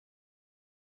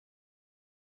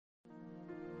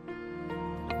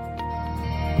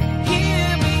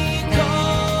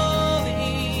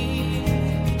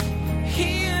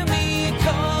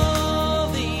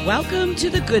Welcome to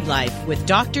The Good Life with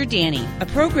Dr. Danny, a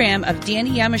program of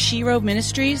Danny Yamashiro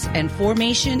Ministries and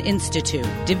Formation Institute,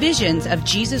 divisions of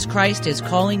Jesus Christ is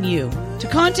Calling You. To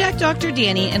contact Dr.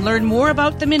 Danny and learn more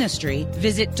about the ministry,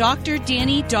 visit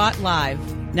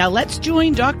drdanny.live. Now let's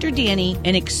join Dr. Danny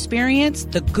and experience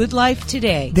the good life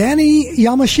today. Danny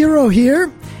Yamashiro here.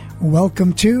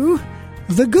 Welcome to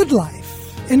The Good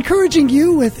Life, encouraging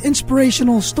you with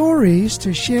inspirational stories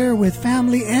to share with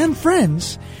family and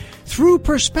friends through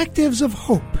perspectives of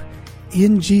hope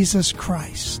in Jesus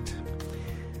Christ.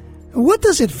 What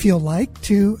does it feel like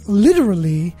to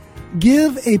literally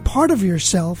give a part of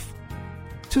yourself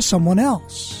to someone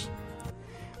else?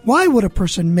 Why would a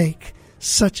person make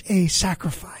such a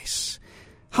sacrifice?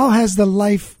 How has the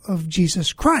life of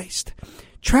Jesus Christ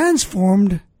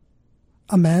transformed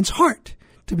a man's heart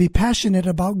to be passionate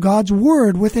about God's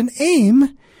Word with an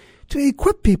aim to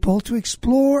equip people to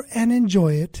explore and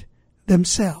enjoy it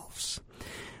themselves?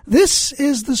 This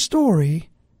is the story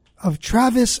of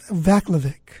Travis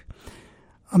Vaclavik,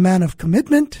 a man of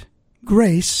commitment,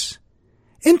 grace,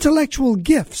 intellectual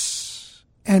gifts,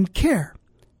 and care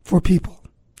for people,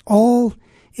 all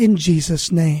in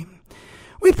Jesus' name.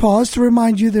 We pause to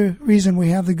remind you the reason we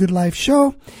have the Good Life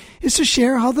show is to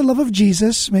share how the love of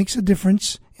Jesus makes a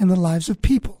difference in the lives of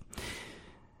people.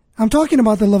 I'm talking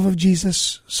about the love of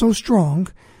Jesus so strong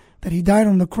that he died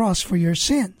on the cross for your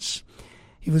sins.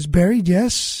 He was buried,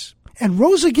 yes, and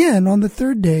rose again on the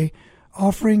third day,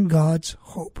 offering God's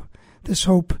hope. This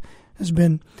hope has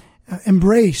been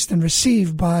embraced and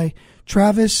received by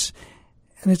Travis,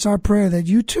 and it's our prayer that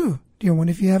you too, dear one,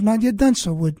 if you have not yet done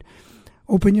so, would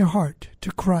open your heart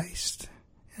to Christ.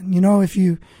 And you know, if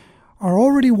you are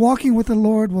already walking with the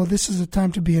Lord, well, this is a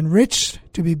time to be enriched,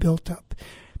 to be built up.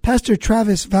 Pastor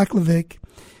Travis Vaclavik,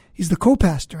 he's the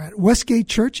co-pastor at Westgate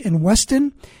Church in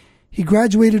Weston. He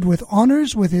graduated with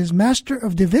honors with his Master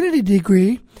of Divinity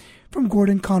degree from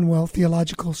Gordon Conwell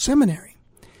Theological Seminary.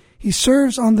 He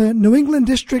serves on the New England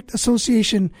District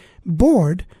Association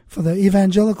Board for the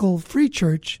Evangelical Free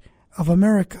Church of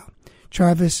America.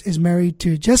 Travis is married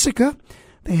to Jessica.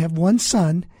 They have one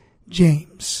son,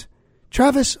 James.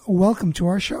 Travis, welcome to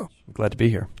our show. Glad to be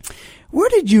here. Where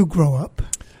did you grow up?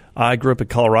 I grew up in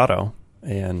Colorado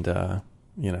and,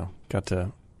 got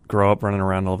to grow up running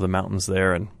around all over the mountains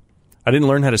there. And I didn't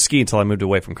learn how to ski until I moved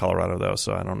away from Colorado, though,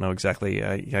 so I don't know exactly.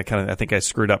 I think I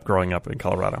screwed up growing up in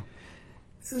Colorado.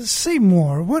 Say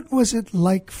more. What was it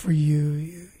like for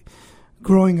you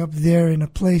growing up there in a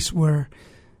place where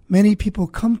many people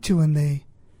come to and they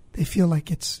feel like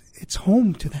it's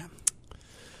home to them?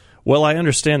 Well, I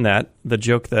understand that. The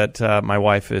joke that my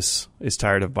wife is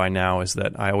tired of by now is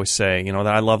that I always say, that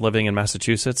I love living in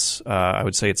Massachusetts. I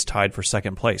would say it's tied for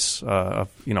second place of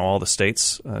all the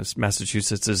states.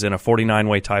 Massachusetts is in a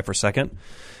 49-way tie for second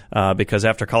because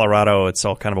after Colorado, it's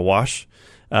all kind of a wash.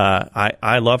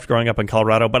 I loved growing up in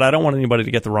Colorado, but I don't want anybody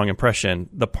to get the wrong impression.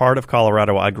 The part of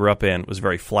Colorado I grew up in was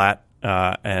very flat,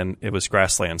 and it was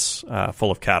grasslands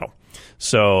full of cattle.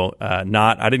 So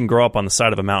I didn't grow up on the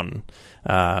side of a mountain.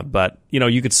 But,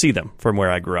 you could see them from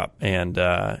where I grew up. And,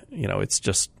 it's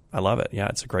just, I love it. Yeah,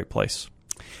 it's a great place.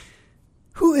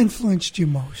 Who influenced you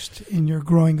most in your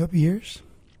growing up years?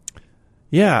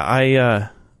 Yeah,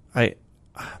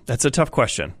 that's a tough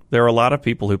question. There are a lot of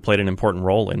people who played an important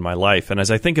role in my life. And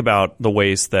as I think about the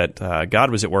ways that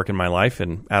God was at work in my life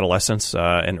in adolescence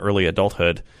and early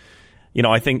adulthood,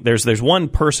 I think there's one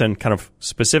person kind of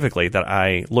specifically that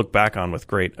I look back on with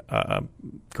great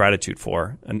gratitude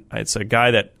for. And it's a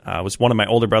guy that was one of my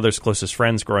older brother's closest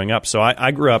friends growing up. So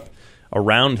I grew up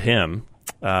around him,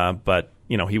 but,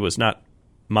 he was not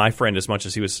my friend as much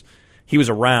as he was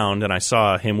around, and I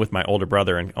saw him with my older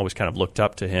brother and always kind of looked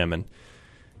up to him. And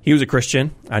he was a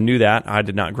Christian. I knew that. I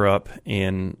did not grow up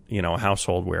in, a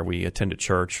household where we attended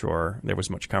church or there was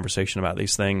much conversation about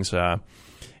these things.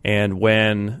 And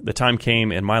when the time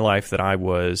came in my life that I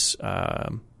was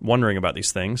wondering about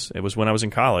these things, it was when I was in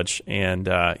college. And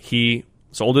he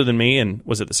was older than me and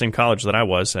was at the same college that I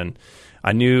was. And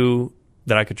I knew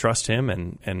that I could trust him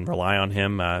and rely on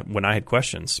him when I had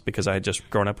questions because I had just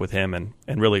grown up with him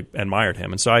and really admired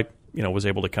him. And so I was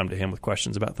able to come to him with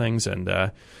questions about things.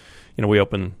 And, we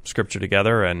opened Scripture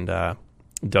together and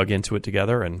dug into it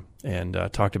together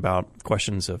and talked about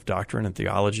questions of doctrine and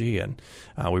theology, and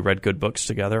we read good books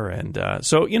together. And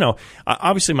so,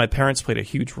 obviously my parents played a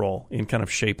huge role in kind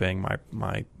of shaping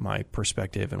my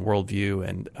perspective and worldview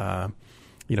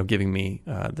and, giving me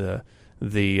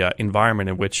the environment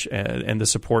in which and the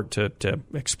support to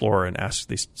explore and ask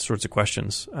these sorts of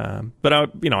questions. But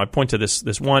I point to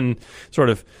this one sort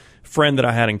of friend that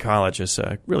I had in college as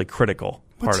a really critical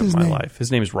part of my life.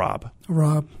 His name is Rob.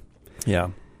 Rob. Yeah.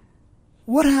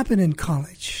 What happened in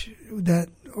college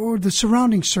or the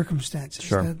surrounding circumstances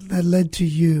that led to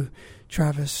you,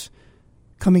 Travis,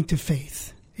 coming to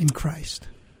faith in Christ?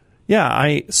 Yeah,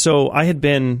 I had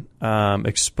been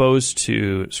exposed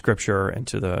to Scripture and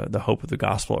to the hope of the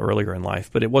gospel earlier in life,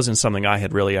 but it wasn't something I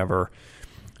had really ever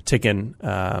taken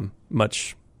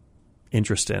much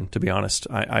interest in, to be honest.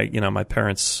 My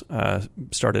parents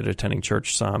started attending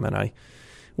church some, and I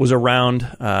was around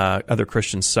other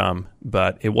Christians some,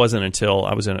 but it wasn't until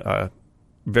I was in a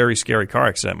very scary car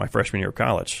accident my freshman year of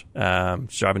college. I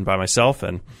was driving by myself,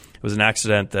 and it was an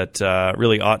accident that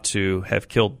really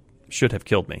should have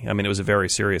killed me. I mean, it was a very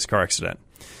serious car accident.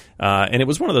 And it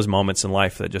was one of those moments in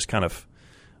life that just kind of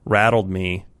rattled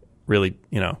me really,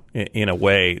 in a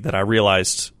way that I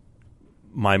realized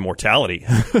my mortality.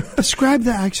 Describe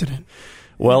the accident.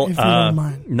 Well, if you don't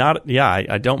mind.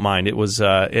 I don't mind. It was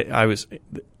I was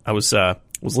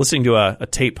listening to a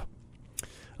tape.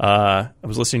 I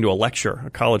was listening to a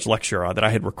college lecture that I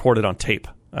had recorded on tape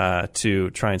to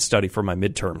try and study for my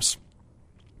midterms.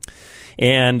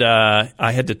 And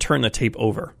I had to turn the tape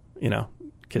over.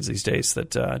 Kids these days that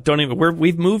don't even.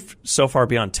 We've moved so far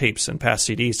beyond tapes and past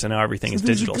CDs, so now everything is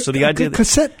digital. So the idea that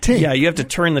cassette tape. Yeah, you have to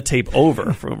turn the tape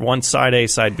over from one side A,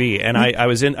 side B, and I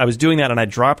was doing that, and I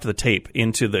dropped the tape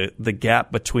into the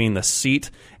gap between the seat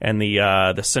and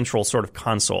the central sort of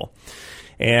console.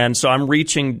 And so I'm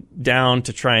reaching down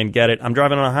to try and get it. I'm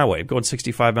driving on a highway, going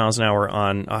 65 miles an hour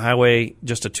on a highway,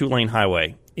 just a 2-lane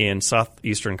highway in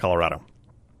southeastern Colorado.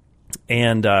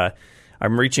 And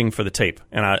I'm reaching for the tape,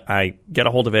 and I get a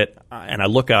hold of it, and I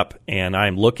look up, and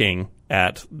I'm looking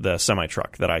at the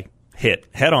semi-truck that I hit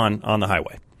head-on the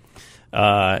highway.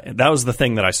 That was the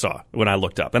thing that I saw when I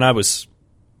looked up. And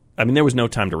there was no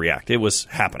time to react. It was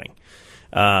happening.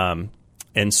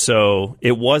 And so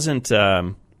it wasn't,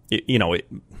 I'm on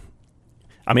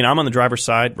the driver's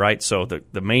side, right? So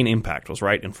the main impact was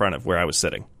right in front of where I was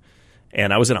sitting.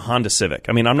 And I was in a Honda Civic.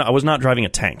 I was not driving a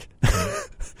tank.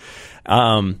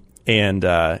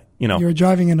 You were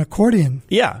driving an accordion.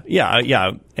 Yeah.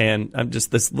 And I'm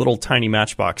just this little tiny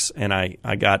matchbox, and I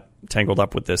got tangled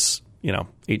up with this,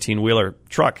 18-wheeler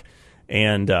truck,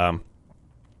 and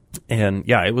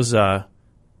it was a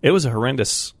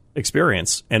horrendous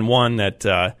experience, and one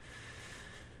that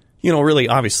really,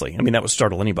 obviously, that would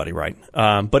startle anybody, right?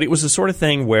 But it was the sort of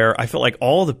thing where I felt like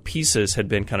all the pieces had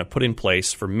been kind of put in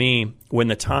place for me when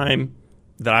the time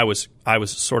that I was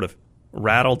sort of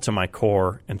rattled to my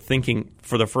core and thinking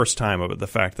for the first time about the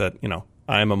fact that,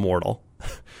 I am immortal.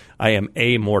 I am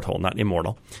a mortal, not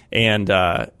immortal. And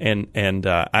I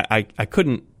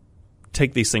couldn't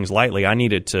take these things lightly. I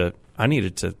needed to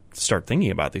start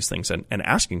thinking about these things and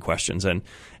asking questions and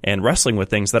wrestling with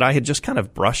things that I had just kind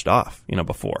of brushed off,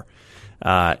 before.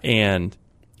 And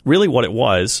really what it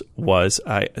was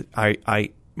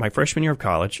my freshman year of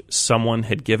college, someone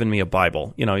had given me a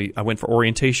Bible. I went for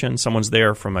orientation. Someone's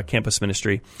there from a campus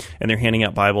ministry, and they're handing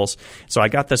out Bibles. So I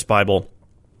got this Bible,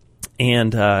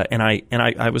 and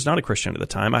I was not a Christian at the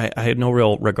time. I had no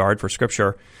real regard for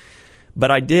Scripture,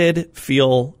 but I did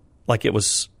feel like it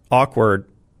was awkward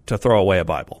to throw away a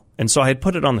Bible, and so I had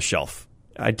put it on the shelf.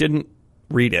 I didn't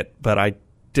read it, but I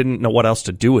didn't know what else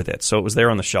to do with it, so it was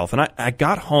there on the shelf. And I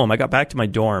got home. I got back to my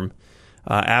dorm.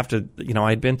 After, I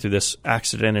had been through this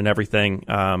accident and everything,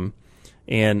 and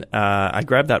I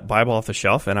grabbed that Bible off the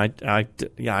shelf, and I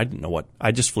didn't know what.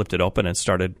 I just flipped it open and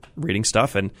started reading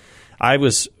stuff, and I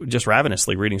was just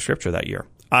ravenously reading Scripture that year.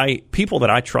 People that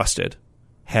I trusted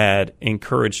had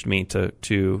encouraged me to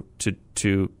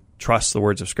trust the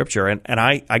words of Scripture, and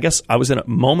I guess I was in a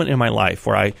moment in my life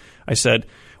where I said,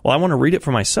 well, I want to read it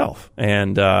for myself,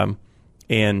 and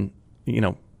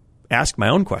ask my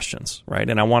own questions, right?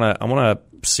 And I want to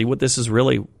see what this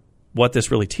really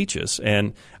teaches.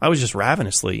 And I was just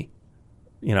ravenously,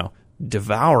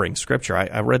 devouring Scripture.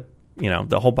 I read,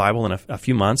 the whole Bible in a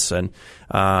few months, and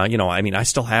I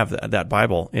still have that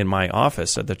Bible in my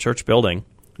office at the church building.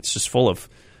 It's just full of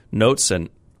notes and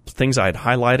things I had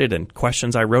highlighted and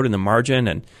questions I wrote in the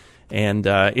margin, and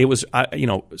it was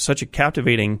such a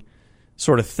captivating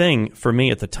sort of thing for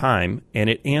me at the time, and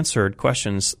it answered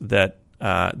questions that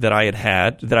I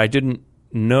had that I didn't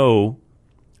know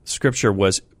Scripture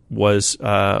was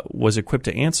equipped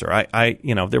to answer.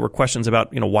 There were questions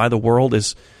about why the world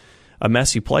is a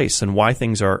messy place and why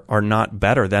things are not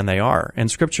better than they are.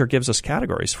 And Scripture gives us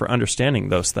categories for understanding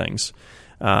those things.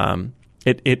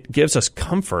 It gives us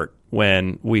comfort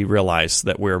when we realize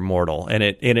that we're mortal, and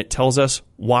it tells us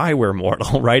why we're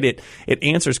mortal. Right? It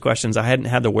answers questions I hadn't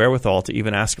had the wherewithal to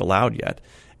even ask aloud yet.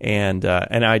 And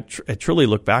I truly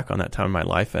look back on that time in my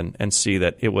life and see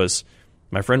that it was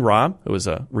my friend Rob, who was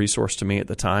a resource to me at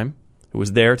the time,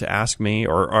 was there to ask me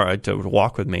or to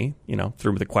walk with me,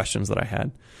 through the questions that I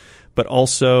had. But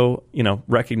also,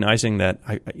 recognizing that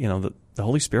the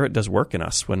Holy Spirit does work in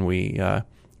us when we're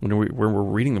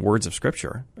reading the words of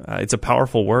Scripture. It's a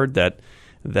powerful word that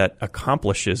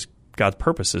accomplishes God's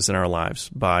purposes in our lives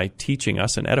by teaching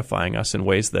us and edifying us in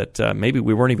ways that maybe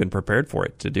we weren't even prepared for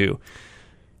it to do.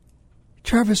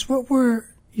 Travis, what were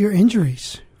your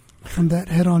injuries from that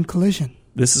head-on collision?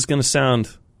 This is going to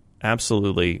sound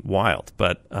absolutely wild,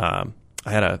 but I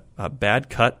had a bad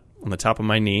cut on the top of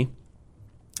my knee,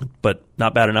 but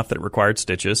not bad enough that it required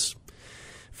stitches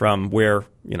from where,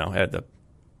 I had the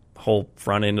whole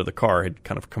front end of the car had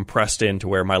kind of compressed into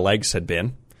where my legs had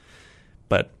been,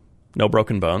 but no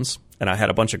broken bones. And I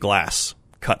had a bunch of glass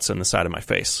cuts in the side of my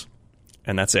face.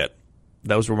 And that's it.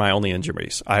 Those were my only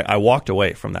injuries. I walked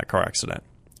away from that car accident.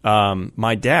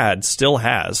 My dad still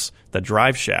has the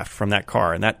drive shaft from that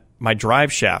car, and my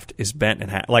drive shaft is bent in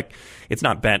half. Like, it's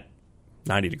not bent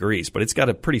 90 degrees, but it's got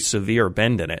a pretty severe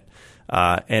bend in it.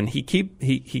 And he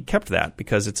kept that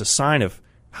because it's a sign of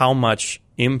how much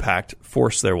impact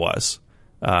force there was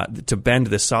to bend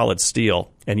this solid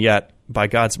steel. And yet, by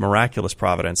God's miraculous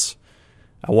providence,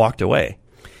 I walked away.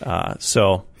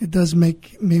 So it does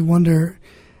make me wonder,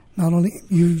 not only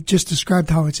you just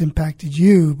described how it's impacted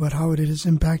you, but how it has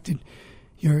impacted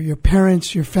your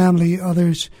parents, your family,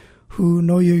 others who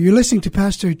know you. You're listening to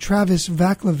Pastor Travis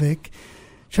Vaclavik.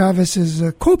 Travis is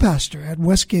a co-pastor at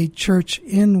Westgate Church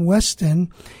in Weston.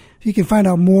 You can find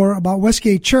out more about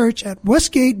Westgate Church at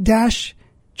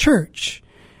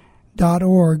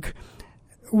westgate-church.org.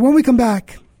 When we come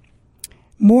back,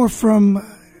 more from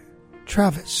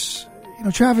Travis.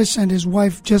 Travis and his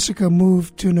wife Jessica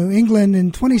moved to New England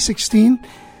in 2016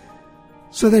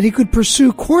 so that he could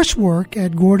pursue coursework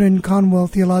at Gordon Conwell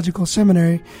Theological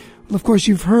Seminary. Well, of course,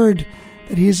 you've heard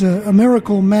that he's a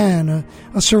miracle man,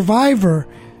 a survivor,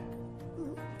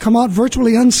 come out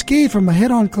virtually unscathed from a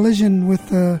head-on collision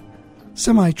with a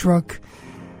semi-truck.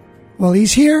 Well,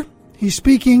 he's here. He's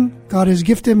speaking. God has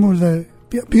gifted him with a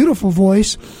beautiful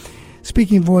voice,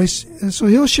 speaking voice. So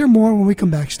he'll share more when we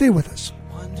come back. Stay with us.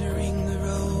 Wandering the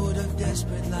road of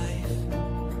desperate life,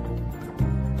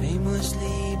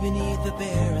 aimlessly beneath the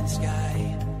barren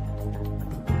sky.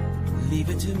 Leave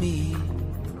it to me,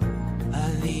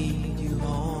 I'll lead you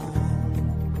home.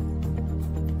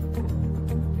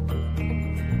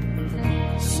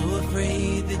 So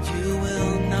afraid that you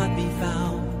will not be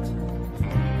found.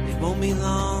 It won't be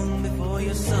long before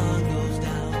your sun goes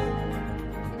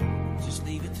down. Just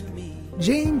leave it to me.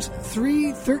 James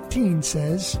 3:13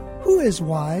 says, "Who is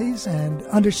wise and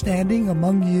understanding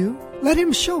among you? Let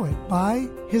him show it by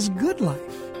his good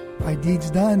life, by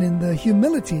deeds done in the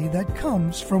humility that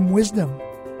comes from wisdom."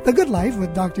 The Good Life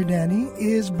with Dr. Danny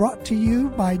is brought to you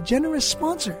by generous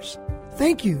sponsors.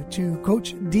 Thank you to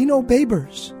Coach Dino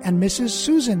Babers and Mrs.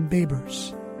 Susan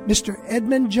Babers, Mr.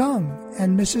 Edmund Jung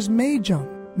and Mrs. May Jung,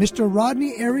 Mr.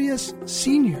 Rodney Arias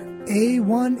Sr.,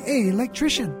 A1A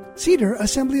Electrician, Cedar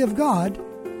Assembly of God,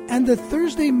 and the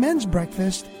Thursday Men's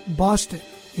Breakfast, Boston.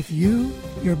 If you,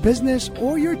 your business,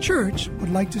 or your church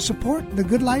would like to support The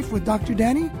Good Life with Dr.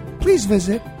 Danny, please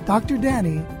visit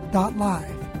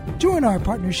drdanny.live. Join our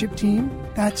partnership team.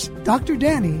 That's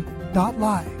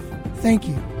drdanny.live. Thank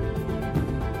you.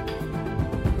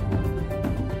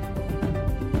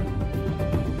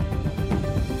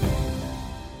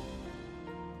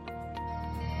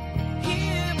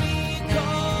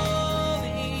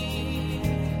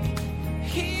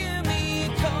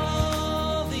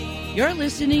 You're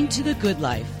listening to The Good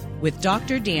Life with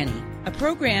Dr. Danny, a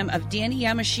program of Danny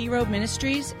Yamashiro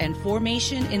Ministries and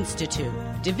Formation Institute.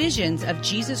 Divisions of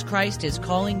Jesus Christ is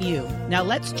calling you. Now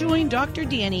let's join Dr.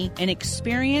 Danny and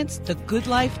experience the good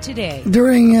life today.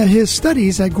 During his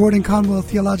studies at Gordon Conwell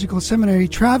Theological Seminary,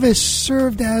 Travis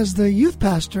served as the youth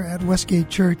pastor at Westgate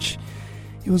Church.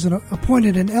 He was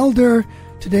appointed an elder.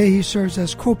 Today he serves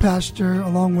as co-pastor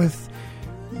along with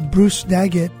Bruce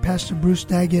Daggett, Pastor Bruce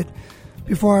Daggett.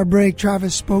 Before our break,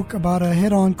 Travis spoke about a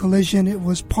head-on collision. It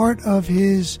was part of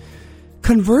his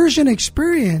conversion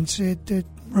experience. It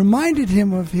reminded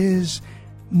him of his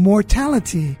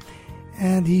mortality,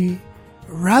 and he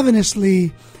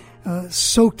ravenously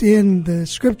soaked in the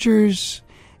scriptures.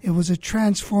 It was a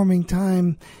transforming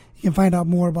time. You can find out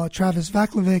more about Travis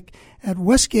Vaclavik at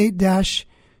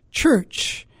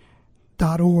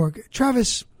westgate-church.org.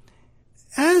 Travis,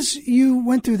 as you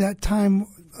went through that time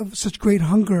of such great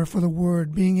hunger for the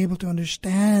Word, being able to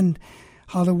understand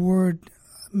how the Word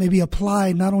may be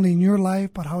applied not only in your life,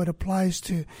 but how it applies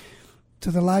to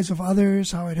the lives of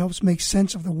others, how it helps make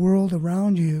sense of the world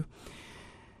around you.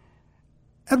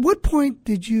 At what point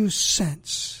did you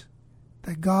sense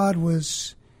that God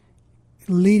was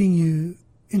leading you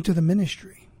into the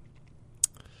ministry?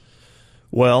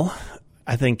 Well,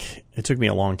 I think it took me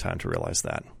a long time to realize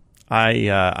that.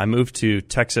 I moved to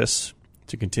Texas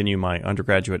to continue my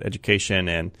undergraduate education,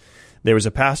 and there was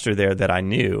a pastor there that I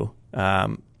knew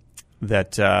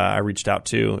that I reached out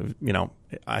to.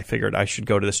 I figured I should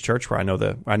go to this church where I know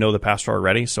the pastor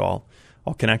already, so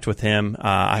I'll connect with him.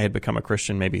 I had become a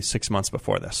Christian maybe 6 months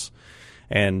before this,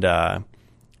 and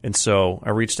so I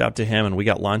reached out to him, and we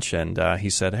got lunch, and he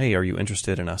said, "Hey, are you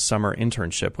interested in a summer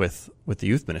internship with the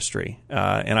youth ministry?"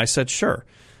 And I said, "Sure."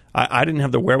 I didn't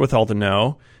have the wherewithal to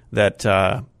know that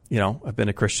I've been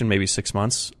a Christian maybe 6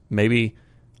 months, maybe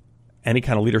any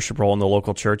kind of leadership role in the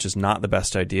local church is not the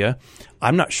best idea.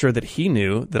 I'm not sure that he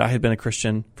knew that I had been a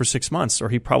Christian for 6 months, or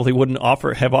he probably wouldn't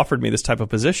have offered me this type of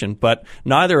position. But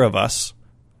neither of us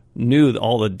knew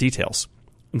all the details,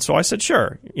 and so I said,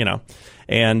 "Sure,"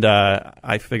 And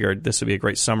I figured this would be a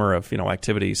great summer of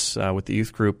activities with the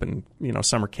youth group, and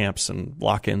summer camps and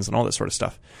lock-ins and all that sort of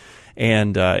stuff.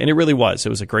 And it really was. It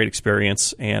was a great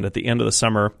experience. And at the end of the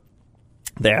summer,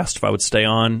 they asked if I would stay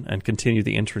on and continue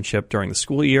the internship during the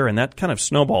school year, and that kind of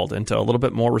snowballed into a little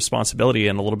bit more responsibility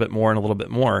and a little bit more and a little bit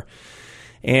more.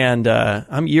 And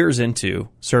I'm years into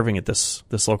serving at this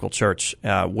local church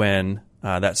when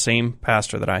that same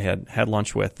pastor that I had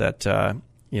lunch with that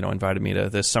invited me to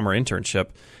this summer internship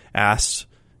asked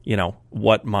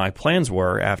what my plans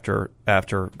were after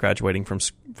graduating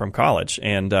from college,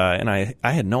 and I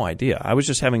had no idea. I was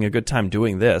just having a good time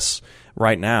doing this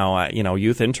right now.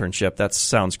 Youth internship, that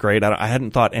sounds great. I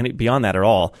hadn't thought any beyond that at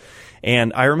all.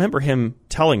 And I remember him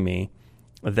telling me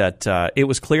that it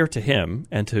was clear to him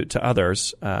and to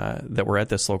others that were at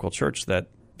this local church that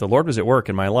the Lord was at work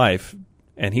in my life,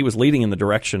 and He was leading in the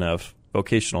direction of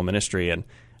vocational ministry, and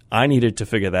I needed to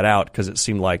figure that out because it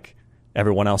seemed like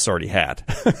everyone else already had.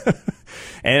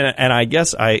 and I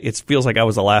guess it feels like I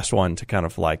was the last one to kind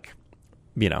of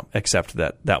accept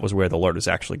that was where the Lord was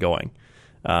actually going.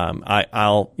 I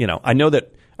know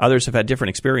that others have had different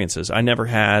experiences. I never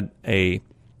had a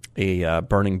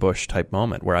burning bush type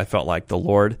moment where I felt like the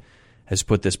Lord has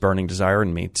put this burning desire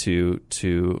in me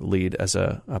to lead as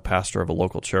a pastor of a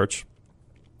local church.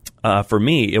 For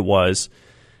me, it was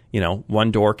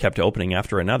one door kept opening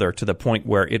after another to the point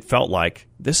where it felt like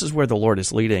this is where the Lord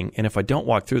is leading, and if I don't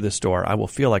walk through this door, I will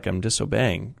feel like I'm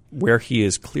disobeying where He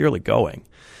is clearly going.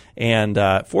 And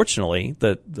fortunately,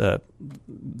 the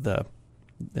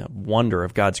wonder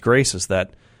of God's grace is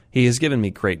that He has given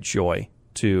me great joy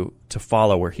to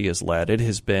follow where He has led. It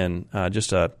has been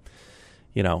just a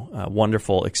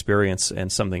wonderful experience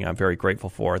and something I'm very grateful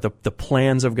for. The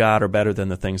plans of God are better than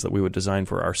the things that we would design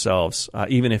for ourselves,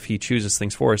 even if He chooses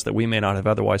things for us that we may not have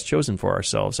otherwise chosen for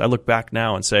ourselves. I look back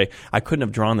now and say, I couldn't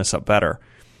have drawn this up better,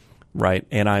 right?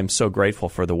 And I'm so grateful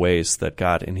for the ways that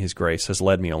God, in His grace, has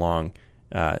led me along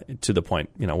to the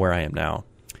point, where I am now.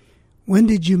 When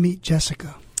did you meet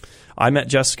Jessica? I met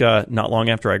Jessica not long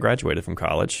after I graduated from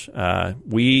college.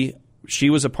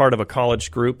 She was a part of a college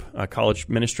group, a college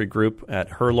ministry group at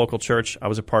her local church. I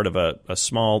was a part of a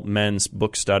small men's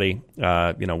book study.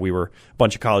 We were a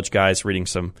bunch of college guys reading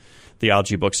some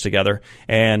theology books together,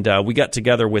 and we got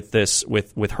together with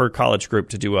her college group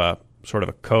to do a sort of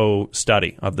a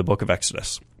co-study of the book of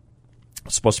Exodus. It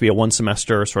was supposed to be a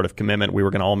one-semester sort of commitment. We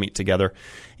were going to all meet together,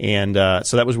 and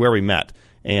so that was where we met.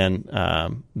 And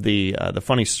the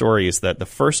funny story is that the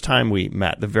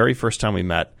very first time we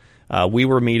met, we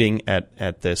were meeting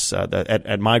at this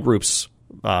at my group's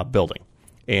building,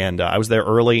 and I was there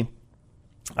early.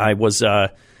 I was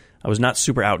not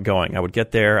super outgoing. I would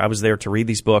get there. I was there to read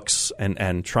these books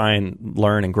and try and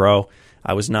learn and grow.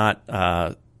 I was not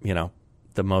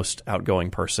the most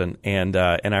outgoing person, and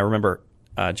I remember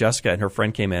Jessica and her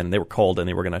friend came in, and they were cold, and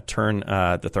they were going to turn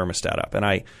the thermostat up, and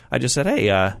I just said, "Hey,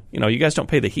 you guys don't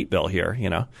pay the heat bill here,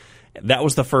 That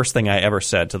was the first thing I ever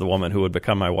said to the woman who would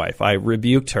become my wife. I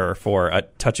rebuked her for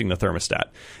touching the thermostat.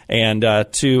 And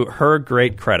to her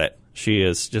great credit, she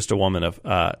is just a woman of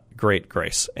great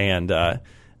grace, and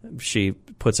she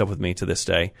puts up with me to this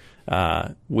day.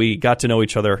 We got to know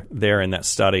each other there in that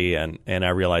study, and I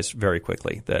realized very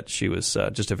quickly that she was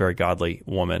just a very godly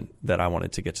woman that I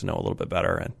wanted to get to know a little bit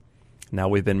better. And now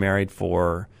we've been married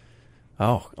for,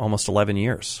 almost 11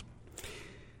 years.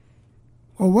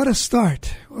 Well, what a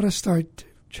start. What a start,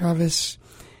 Travis.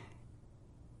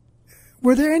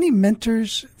 Were there any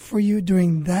mentors for you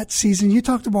during that season? You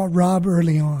talked about Rob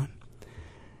early on.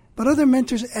 But other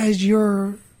mentors as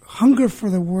your hunger for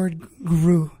the Word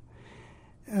grew?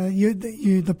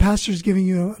 The pastor's giving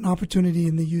you an opportunity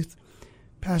in the youth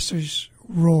pastor's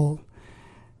role.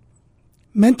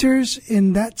 Mentors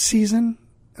in that season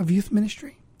of youth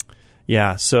ministry?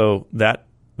 Yeah, so that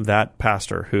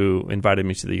pastor who invited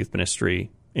me to the youth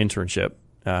ministry internship,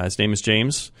 his name is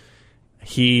James.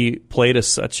 He played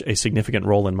such a significant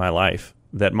role in my life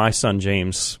that my son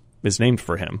James is named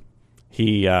for him.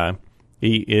 He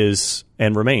is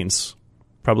and remains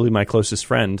probably my closest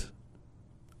friend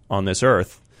on this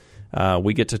earth.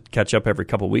 We get to catch up every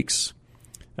couple weeks.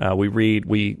 We read.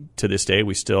 To this day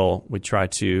we try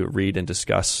to read and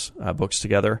discuss books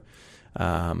together.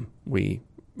 We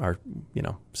are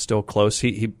still close.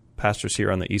 He pastors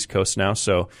here on the East Coast now,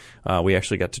 so we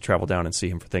actually got to travel down and see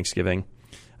him for Thanksgiving.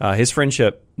 His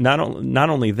friendship, not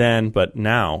only then but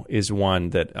now, is one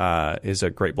that is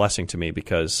a great blessing to me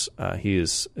because he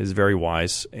is very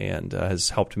wise and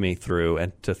has helped me through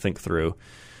and to think through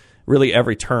really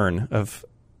every turn of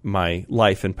my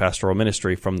life in pastoral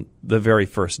ministry from the very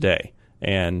first day,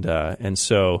 and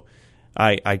so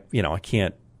I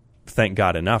can't thank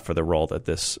God enough for the role that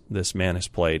this man has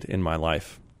played in my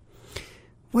life.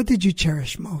 What did you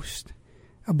cherish most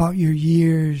about your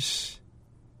years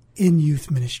in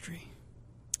youth ministry?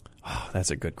 Oh,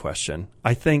 that's a good question.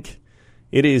 I think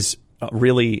it is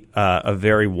really a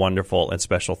very wonderful and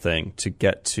special thing to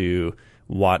get to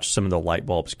watch some of the light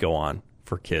bulbs go on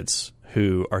for kids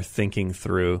who are thinking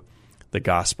through the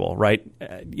gospel, right?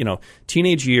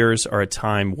 Teenage years are a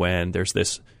time when there's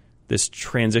this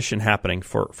transition happening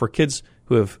for kids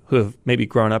who have maybe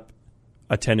grown up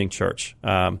attending church.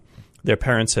 Their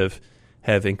parents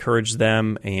have encouraged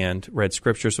them and read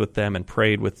scriptures with them and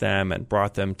prayed with them and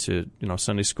brought them to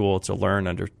Sunday school to learn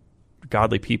under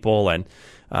godly people, and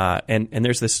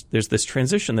there's this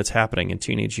transition that's happening in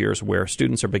teenage years where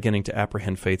students are beginning to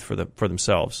apprehend faith for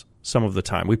themselves. Some of the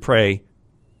time, we pray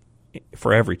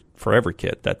for every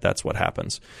kid that's what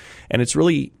happens, and it's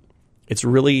really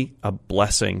a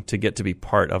blessing to get to be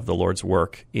part of the Lord's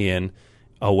work in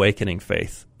awakening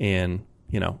faith in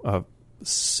a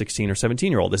 16 or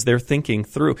 17-year-old as they're thinking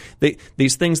through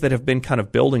these things that have been kind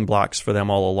of building blocks for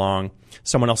them all along.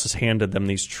 Someone else has handed them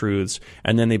these truths,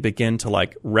 and then they begin to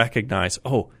recognize,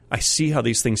 oh, I see how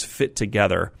these things fit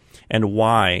together and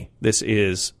why this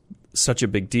is such a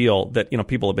big deal that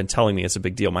people have been telling me it's a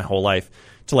big deal my whole life.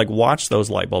 To watch those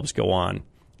light bulbs go on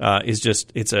is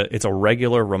just it's a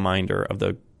regular reminder of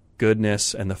the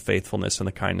goodness and the faithfulness and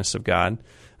the kindness of God.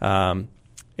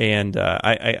 And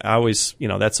I always,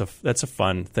 that's a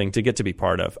fun thing to get to be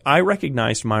part of. I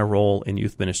recognized my role in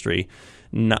youth ministry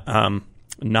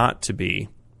not to be,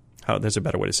 there's a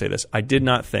better way to say this. I did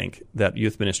not think that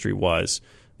youth ministry was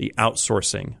the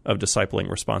outsourcing of discipling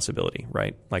responsibility,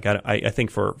 right? I think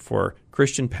for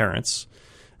Christian parents,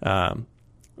 I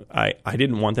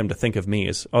didn't want them to think of me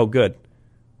as, oh, good,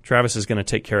 Travis is going to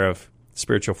take care of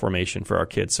spiritual formation for our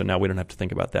kids, so now we don't have to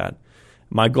think about that.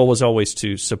 My goal was always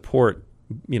to support,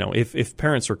 if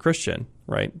parents were Christian,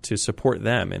 right, to support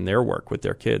them in their work with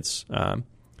their kids.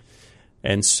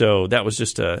 And so that was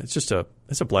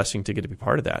it's a blessing to get to be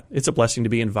part of that. It's a blessing to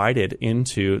be invited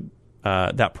into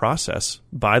that process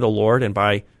by the Lord and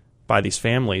by these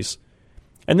families.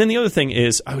 And then the other thing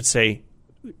is, I would say,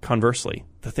 conversely,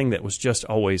 the thing that was just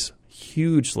always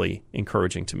hugely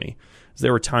encouraging to me is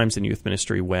there were times in youth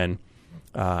ministry when,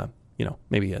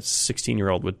 maybe a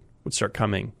 16-year-old would start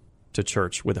coming to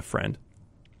church with a friend,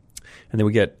 and they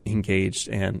would get engaged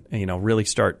and really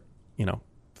start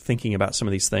thinking about some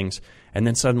of these things, and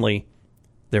then suddenly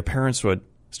their parents would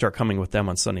start coming with them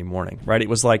on Sunday morning. Right? It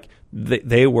was like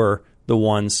they were the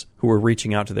ones who were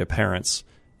reaching out to their parents,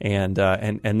 and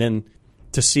then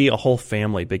to see a whole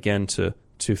family begin to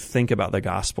think about the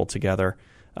gospel together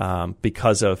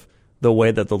because of the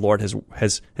way that the Lord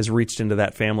has reached into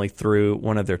that family through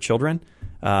one of their children.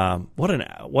 What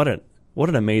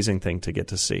an amazing thing to get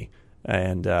to see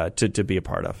and to be a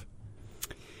part of.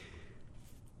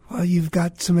 Well, you've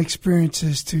got some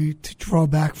experiences to draw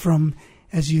back from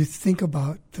as you think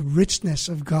about the richness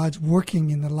of God's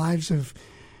working in the lives of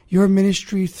your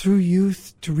ministry through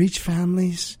youth to reach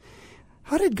families.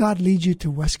 How did God lead you to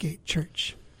Westgate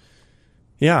Church?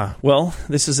 Yeah, well,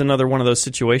 this is another one of those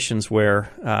situations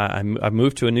where I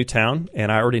moved to a new town,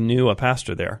 and I already knew a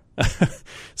pastor there.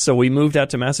 So we moved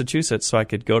out to Massachusetts so I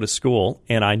could go to school,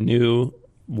 and I knew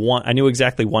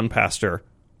exactly one pastor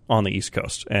on the East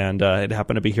Coast, and it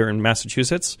happened to be here in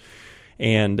Massachusetts.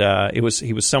 And he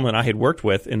was someone I had worked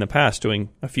with in the past doing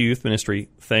a few youth ministry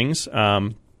things,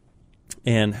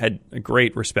 and had a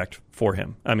great respect for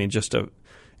him. I mean, just an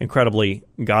incredibly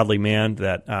godly man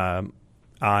that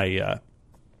I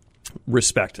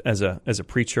respect as a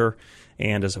preacher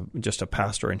and as just a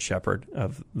pastor and shepherd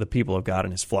of the people of God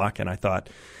and His flock. And I thought,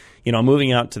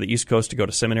 moving out to the East Coast to go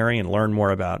to seminary and learn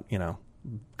more about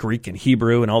Greek and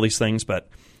Hebrew and all these things, but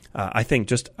I think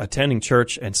just attending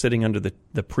church and sitting under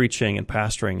the preaching and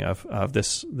pastoring of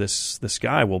this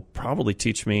guy will probably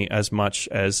teach me as much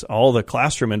as all the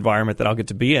classroom environment that I'll get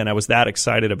to be in. I was that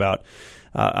excited about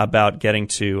getting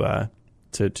to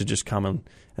just come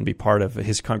and be part of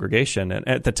his congregation. And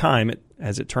at the time,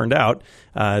 as it turned out,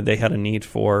 they had a need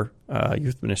for a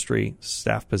youth ministry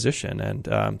staff position.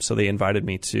 And so they invited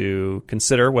me to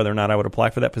consider whether or not I would apply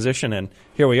for that position. And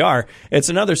here we are. It's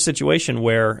another situation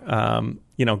where,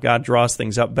 God draws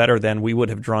things up better than we would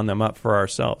have drawn them up for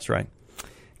ourselves, right?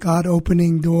 God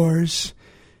opening doors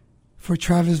for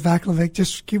Travis Vaclavik.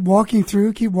 Just keep walking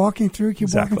through, walking through.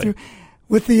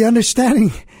 With the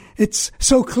understanding, it's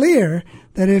so clear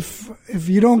that if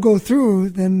you don't go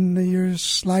through, then you're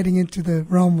sliding into the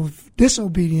realm of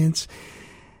disobedience.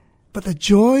 But the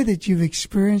joy that you've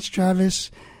experienced, Travis,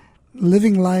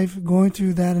 living life, going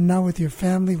through that, and now with your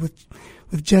family, with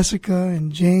Jessica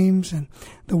and James, and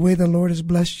the way the Lord has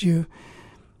blessed you,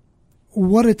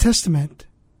 what a testament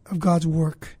of God's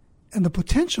work and the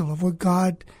potential of what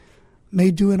God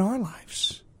may do in our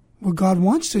lives, what God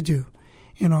wants to do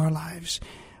in our lives.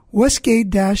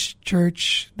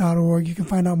 Westgate-church.org. You can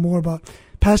find out more about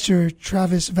Pastor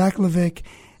Travis Vaclavik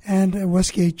and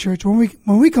Westgate Church. When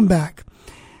we come back,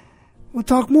 we'll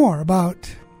talk more about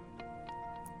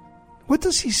what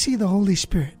does he see the Holy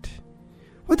Spirit?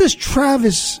 What does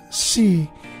Travis see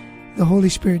the Holy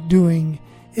Spirit doing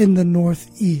in the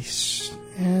Northeast?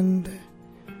 And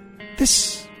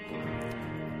this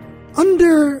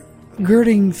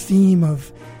undergirding theme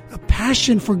of a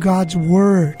passion for God's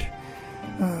Word,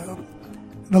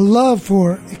 the love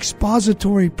for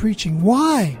expository preaching.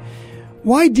 Why?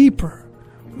 Why deeper?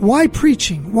 Why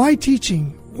preaching? Why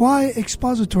teaching? Why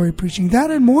expository preaching?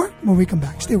 That and more when we come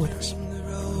back. Stay with us. The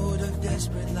road of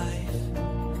desperate life,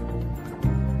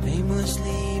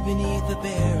 aimlessly beneath the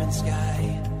barren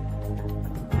sky.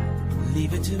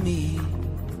 Leave it to me,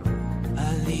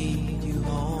 I'll lead you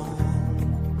home.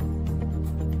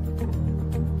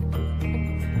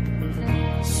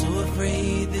 So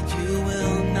afraid that you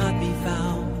will not be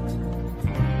found.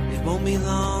 It won't be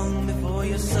long before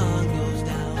your sun goes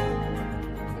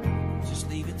down. Just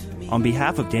leave it to me. On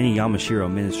behalf of Danny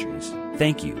Yamashiro Ministries,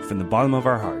 thank you from the bottom of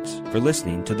our hearts for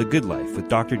listening to The Good Life with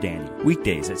Dr. Danny,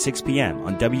 weekdays at 6 p.m.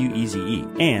 on WEZE,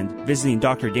 and visiting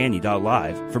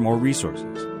drdanny.live for more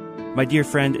resources. My dear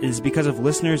friend, it is because of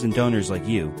listeners and donors like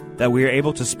you that we are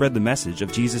able to spread the message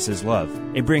of Jesus' love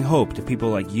and bring hope to people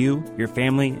like you, your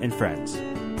family, and friends.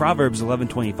 Proverbs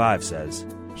 11:25 says,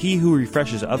 "He who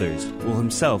refreshes others will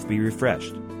himself be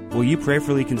refreshed." Will you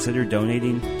prayerfully consider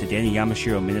donating to Danny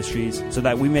Yamashiro Ministries so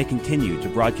that we may continue to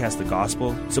broadcast the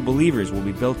gospel, so believers will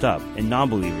be built up and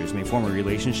non-believers may form a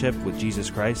relationship with Jesus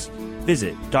Christ?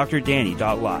 Visit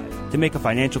drdanny.live to make a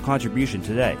financial contribution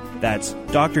today. That's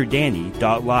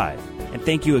drdanny.live. And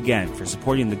thank you again for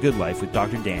supporting The Good Life with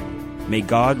Dr. Danny. May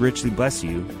God richly bless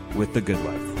you with The Good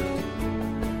Life.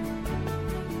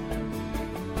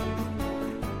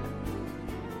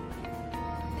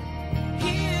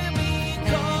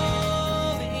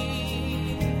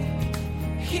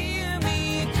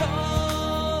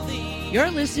 You're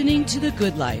listening to The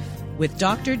Good Life with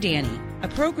Dr. Danny, a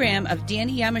program of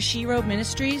Danny Yamashiro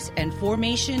Ministries and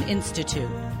Formation Institute.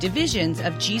 Divisions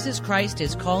of Jesus Christ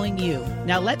is calling you.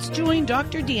 Now let's join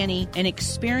Dr. Danny and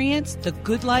experience the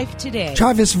good life today.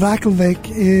 Travis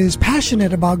Vaclavik is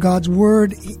passionate about God's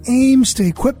Word. He aims to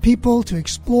equip people to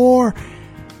explore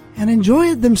and enjoy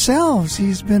it themselves.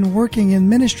 He's been working in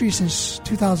ministry since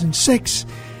 2006,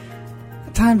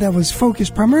 a time that was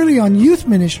focused primarily on youth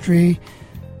ministry.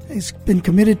 He's been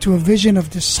committed to a vision of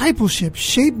discipleship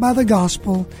shaped by the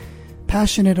gospel,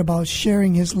 passionate about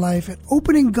sharing his life and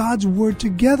opening God's Word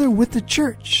together with the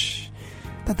church,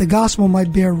 that the gospel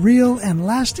might bear real and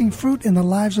lasting fruit in the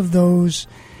lives of those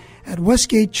at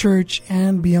Westgate Church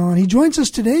and beyond. He joins us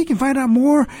today. You can find out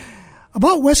more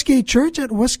about Westgate Church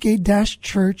at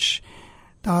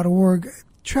westgate-church.org.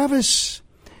 Travis,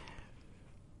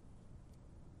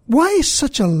 why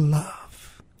such a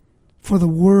love for the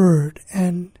Word?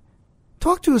 And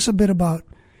talk to us a bit about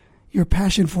your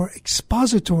passion for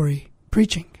expository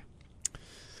preaching.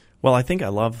 Well, I think I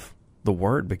love the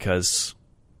Word because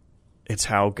it's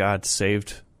how God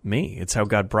saved me. It's how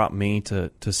God brought me to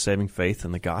saving faith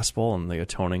in the gospel and the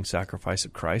atoning sacrifice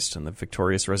of Christ and the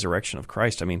victorious resurrection of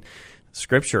Christ. I mean,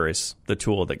 Scripture is the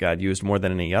tool that God used more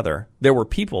than any other. There were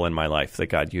people in my life that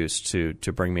God used to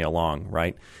bring me along,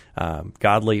 right?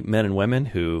 Godly men and women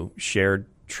who shared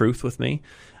truth with me.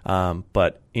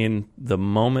 But in the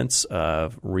moments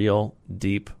of real,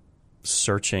 deep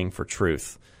searching for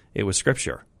truth, it was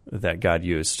Scripture that God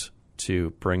used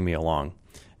to bring me along.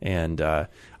 And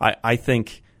I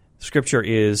think Scripture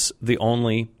is the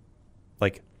only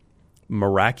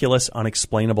miraculous,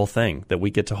 unexplainable thing that we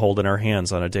get to hold in our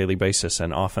hands on a daily basis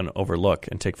and often overlook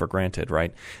and take for granted,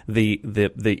 right? The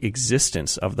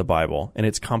existence of the Bible and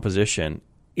its composition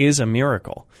is a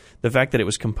miracle. The fact that it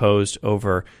was composed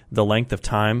over the length of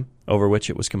time over which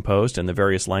it was composed and the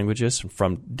various languages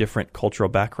from different cultural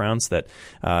backgrounds that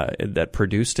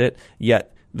produced it,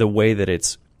 yet the way that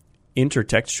it's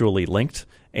intertextually linked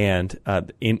and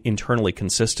internally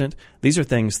consistent, these are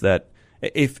things that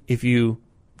if you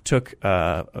took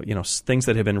things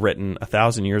that have been written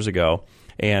 1,000 years ago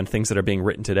and things that are being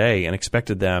written today and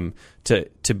expected them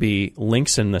to be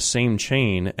links in the same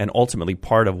chain and ultimately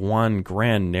part of one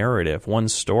grand narrative, one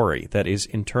story that is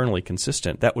internally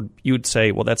consistent, you would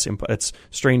say, well, that's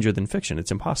stranger than fiction.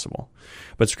 It's impossible.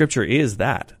 But Scripture is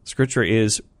that. Scripture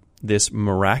is this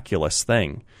miraculous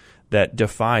thing that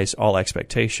defies all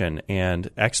expectation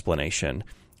and explanation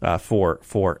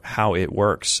for how it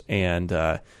works, and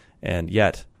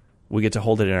yet we get to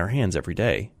hold it in our hands every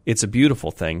day. It's a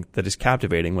beautiful thing that is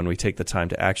captivating when we take the time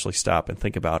to actually stop and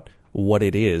think about what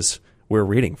it is we're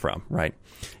reading from, right?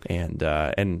 And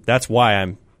that's why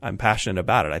I'm passionate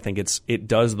about it. I think it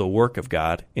does the work of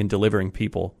God in delivering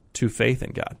people to faith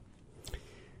in God.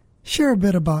 Share a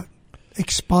bit about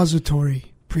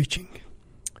expository preaching.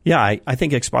 Yeah, I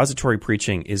think expository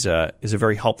preaching is a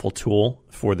very helpful tool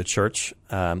for the church.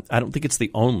 I don't think it's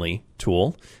the only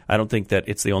tool. I don't think that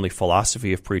it's the only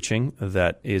philosophy of preaching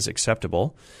that is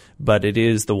acceptable, but it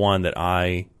is the one that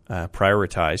I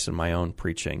prioritize in my own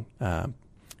preaching.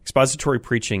 Expository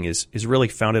preaching is really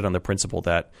founded on the principle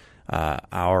that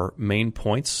our main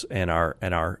points and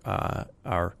our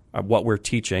what we're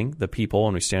teaching the people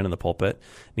when we stand in the pulpit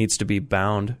needs to be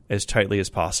bound as tightly as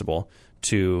possible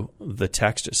to the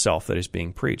text itself that is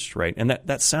being preached, right? And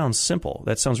that sounds simple.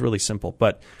 That sounds really simple,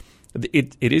 but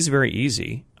it is very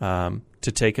easy to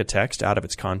take a text out of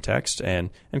its context and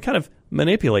kind of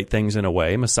manipulate things in a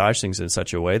way, massage things in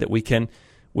such a way that we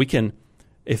can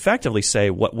effectively say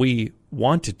what we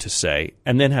wanted to say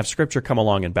and then have Scripture come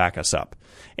along and back us up.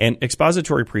 And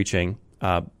expository preaching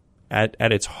at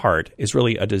its heart is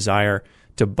really a desire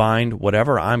to bind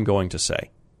whatever I'm going to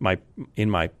say in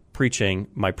my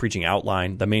preaching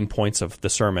outline, the main points of the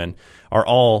sermon are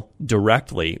all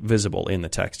directly visible in the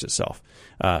text itself.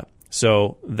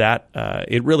 So that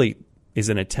it really is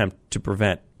an attempt to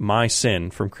prevent my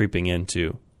sin from creeping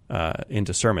into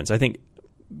sermons. I think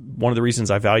one of the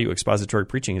reasons I value expository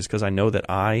preaching is because I know that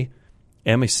I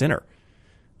am a sinner.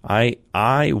 I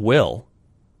will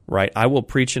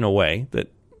preach in a way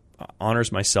that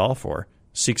honors myself or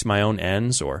seeks my own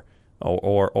ends or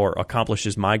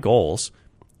accomplishes my goals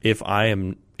if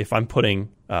I'm putting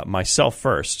myself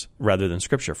first rather than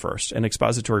Scripture first. And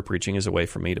expository preaching is a way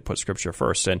for me to put Scripture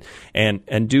first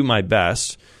and do my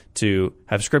best to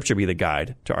have Scripture be the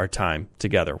guide to our time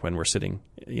together when we're sitting,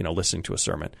 listening to a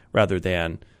sermon, rather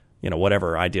than,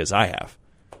 whatever ideas I have.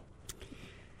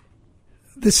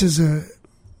 This is a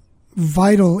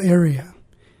vital area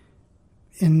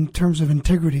in terms of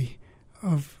integrity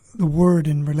of the Word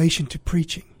in relation to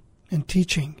preaching and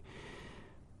teaching.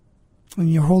 When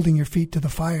you're holding your feet to the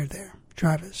fire there,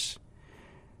 Travis,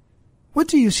 what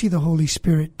do you see the Holy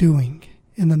Spirit doing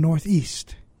in the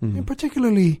Northeast, and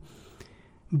particularly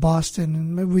Boston,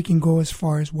 and maybe we can go as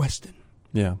far as Weston?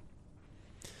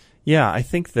 Yeah, I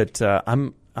think that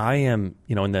I am,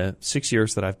 in the 6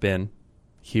 years that I've been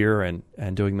here and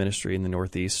doing ministry in the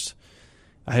Northeast,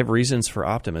 I have reasons for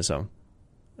optimism.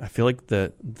 I feel like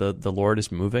the Lord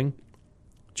is moving.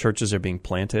 Churches are being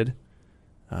planted.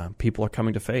 People are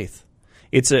coming to faith.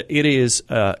 It's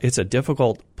a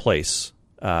difficult place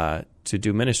to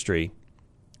do ministry,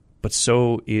 but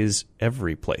so is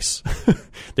every place.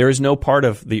 There is no part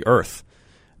of the earth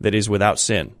that is without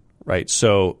sin, right?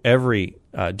 So every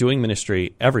doing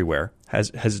ministry everywhere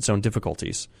has its own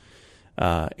difficulties.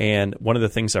 And one of the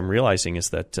things I'm realizing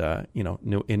is that in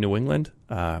New England,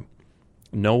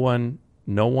 no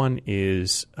one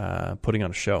is putting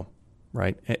on a show,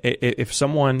 right? If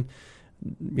someone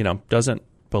doesn't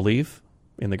believe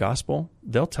in the gospel,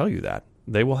 they'll tell you that.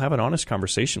 They will have an honest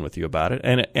conversation with you about it,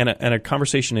 and a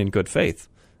conversation in good faith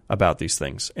about these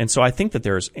things. And so I think that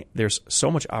there's so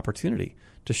much opportunity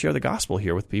to share the gospel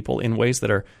here with people in ways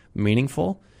that are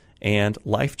meaningful and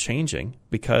life-changing,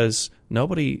 because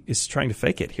nobody is trying to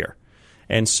fake it here.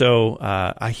 And so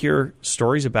I hear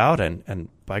stories about, and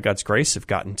by God's grace have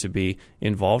gotten to be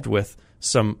involved with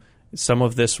some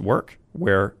of this work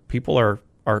where people are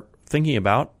thinking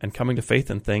about and coming to faith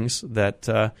in things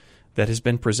that has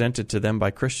been presented to them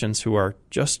by Christians who are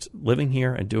just living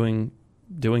here and doing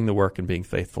the work and being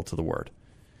faithful to the Word.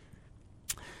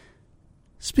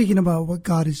 speaking about what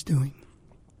God is doing,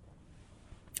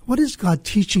 what is God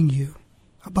teaching you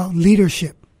about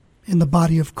leadership in the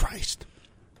body of Christ?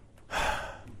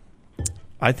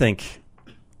 I think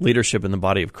leadership in the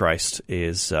body of Christ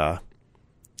is,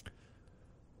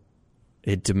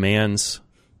 it demands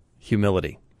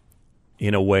humility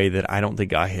in a way that I don't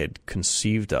think I had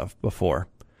conceived of before.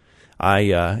 I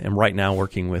am right now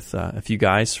working with a few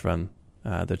guys from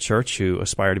the church who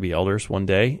aspire to be elders one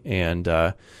day, and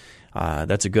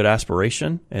that's a good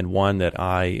aspiration, and one that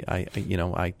I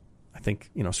think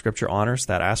Scripture honors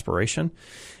that aspiration.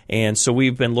 And so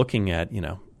we've been looking at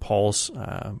Paul's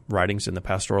writings in the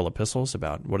pastoral epistles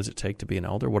about what does it take to be an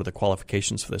elder, what are the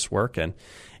qualifications for this work,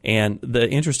 and the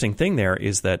interesting thing there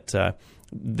is that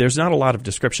there's not a lot of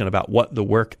description about what the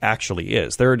work actually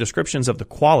is. There are descriptions of the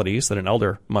qualities that an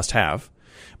elder must have,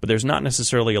 but there's not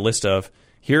necessarily a list of,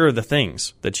 here are the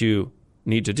things that you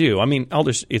need to do. I mean,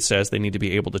 elders, it says they need to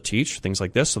be able to teach, things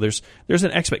like this. So there's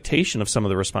an expectation of some of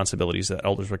the responsibilities that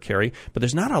elders will carry, but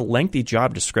there's not a lengthy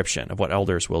job description of what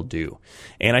elders will do.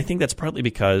 And I think that's partly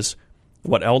because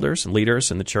what elders and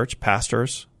leaders in the church,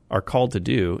 pastors, are called to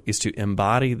do is to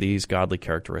embody these godly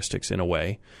characteristics in a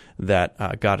way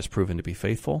that God has proven to be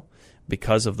faithful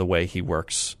because of the way He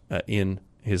works in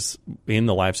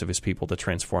the lives of His people to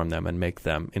transform them and make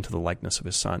them into the likeness of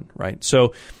His Son. Right.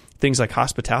 So things like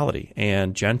hospitality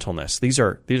and gentleness, these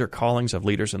are callings of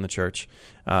leaders in the church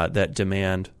that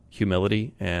demand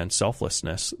humility and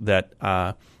selflessness. That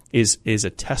is a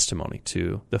testimony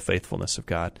to the faithfulness of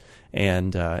God.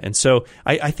 And so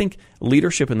I think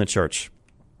leadership in the church.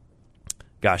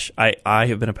 Gosh, I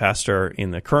have been a pastor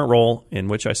in the current role in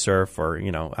which I serve for,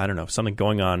 something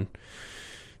going on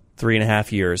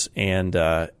 3.5 years, and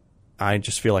I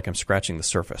just feel like I'm scratching the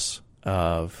surface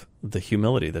of the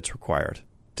humility that's required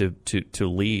to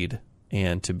lead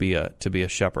and to be a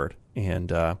shepherd. And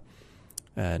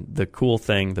the cool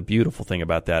thing, the beautiful thing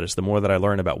about that is the more that I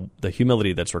learn about the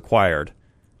humility that's required,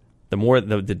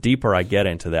 the deeper I get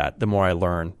into that, the more I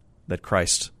learn that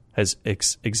Christ has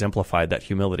exemplified that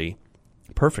humility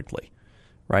perfectly,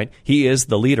 right? He is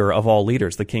the leader of all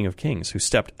leaders, the King of Kings, who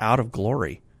stepped out of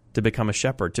glory to become a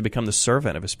shepherd, to become the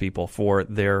servant of His people for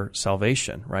their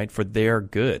salvation, right? For their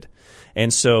good.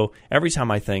 And so every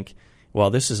time I think, well,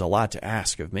 this is a lot to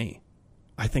ask of me,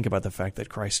 I think about the fact that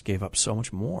Christ gave up so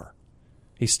much more.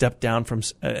 He stepped down from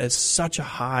such a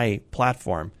high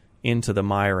platform into the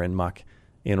mire and muck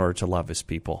in order to love His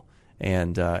people.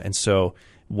 And so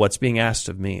what's being asked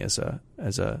of me as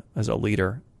a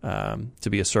leader, to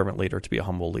be a servant leader, to be a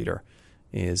humble leader,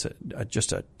 is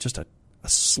just a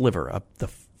sliver of the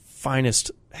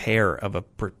finest hair of a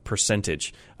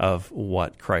percentage of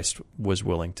what Christ was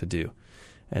willing to do.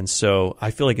 And so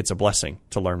I feel like it's a blessing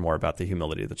to learn more about the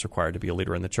humility that's required to be a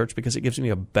leader in the church, because it gives me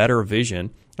a better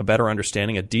vision, a better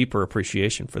understanding, a deeper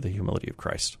appreciation for the humility of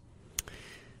Christ.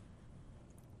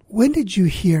 When did you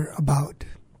hear about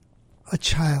a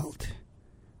child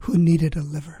who needed a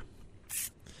liver?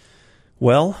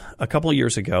 Well, a couple of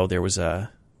years ago, there was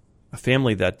a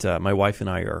family that my wife and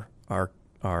I are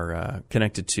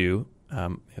connected to.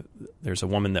 There's a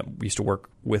woman that used to work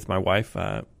with my wife.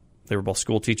 They were both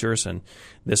school teachers, and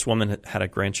this woman had a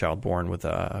grandchild born with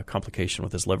a complication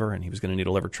with his liver, and he was going to need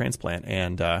a liver transplant.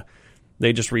 And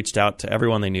they just reached out to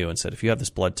everyone they knew and said, if you have this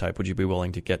blood type, would you be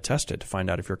willing to get tested to find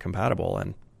out if you're compatible?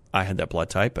 And I had that blood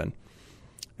type, and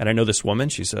I know this woman.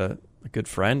 She's a good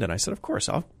friend, and I said, of course,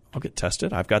 I'll get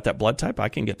tested. I've got that blood type. I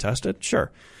can get tested.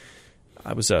 Sure.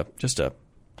 I was just a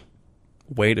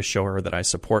way to show her that I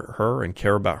support her and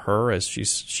care about her as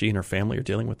she and her family are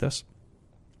dealing with this.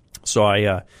 So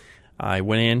I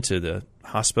went into the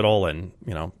hospital and,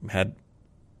 had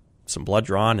some blood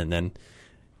drawn, and then,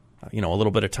 a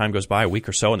little bit of time goes by, a week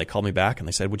or so, and they called me back and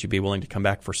they said, would you be willing to come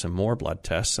back for some more blood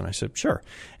tests? And I said, sure.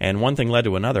 And one thing led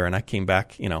to another, and I came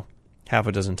back, half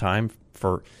a dozen times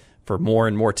for more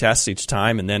and more tests each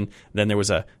time. And then there was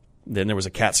a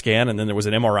CAT scan, and then there was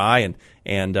an MRI,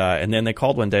 and then they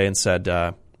called one day and said,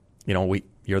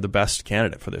 you're the best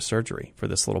candidate for this surgery for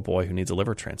this little boy who needs a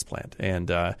liver transplant. And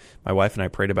my wife and I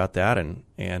prayed about that,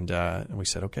 and we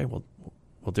said, okay, we'll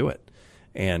do it.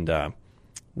 And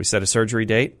we set a surgery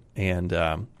date,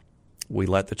 and we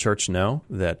let the church know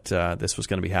that this was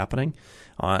going to be happening.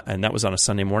 And that was on a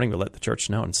Sunday morning. We let the church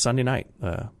know. And Sunday night,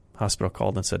 the hospital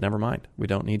called and said, never mind, we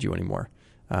don't need you anymore.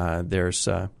 There's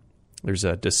a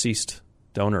deceased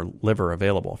donor liver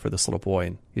available for this little boy,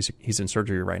 and he's in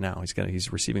surgery right now.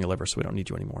 He's receiving a liver, so we don't need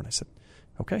you anymore. And I said,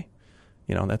 okay,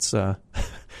 that's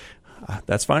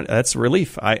that's fine. That's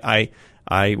relief. I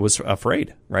was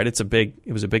afraid, right? It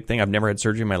was a big thing. I've never had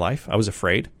surgery in my life. I was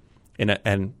afraid,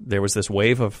 and there was this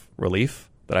wave of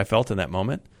relief, that I felt in that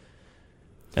moment.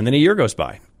 And then a year goes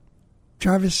by.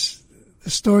 Travis, the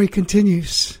story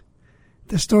continues.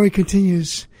 The story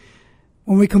continues.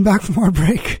 When we come back from our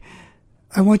break,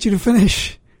 I want you to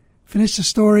finish the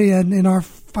story, and in our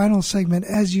final segment,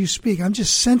 as you speak, I'm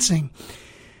just sensing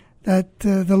that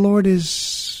the Lord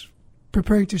is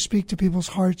preparing to speak to people's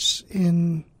hearts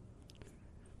in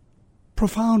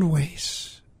profound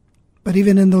ways. But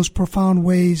even in those profound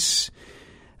ways,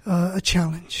 a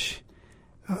challenge,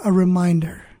 a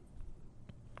reminder,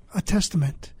 a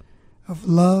testament of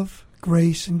love,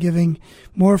 grace, and giving.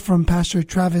 More from Pastor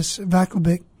Travis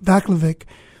Vaclavik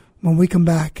when we come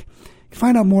back. You can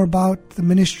find out more about the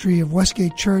ministry of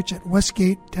Westgate Church at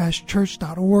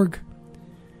westgate-church.org.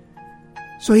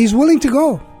 So he's willing to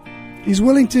go. He's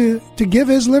willing to give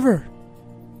his liver.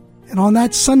 And on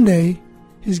that Sunday,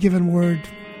 his given word,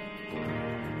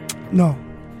 no,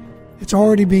 it's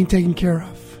already being taken care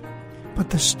of.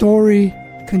 But the story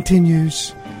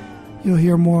continues. You'll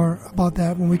hear more about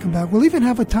that when we come back. We'll even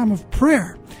have a time of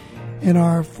prayer in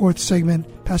our fourth segment.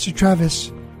 Pastor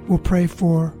Travis will pray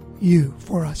for you,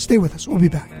 for us. Stay with us. We'll be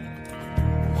back.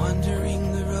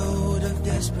 Wandering the road of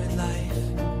desperate life,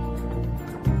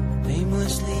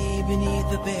 aimlessly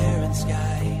beneath the barren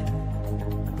sky.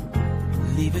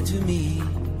 Leave it to me,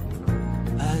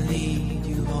 I lead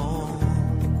you home.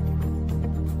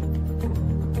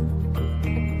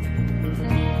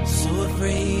 So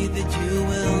afraid that you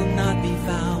will not be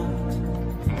found.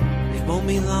 It won't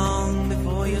be long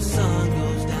before your sun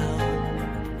goes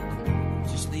down.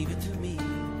 Just leave it to me.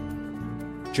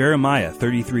 Jeremiah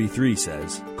 33:3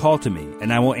 says, "Call to me,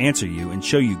 and I will answer you and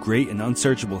show you great and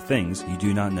unsearchable things you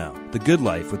do not know." The Good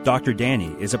Life with Dr.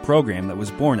 Danny is a program that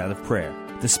was born out of prayer.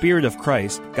 The Spirit of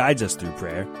Christ guides us through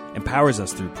prayer, empowers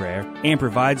us through prayer, and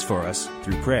provides for us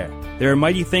through prayer. There are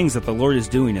mighty things that the Lord is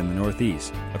doing in the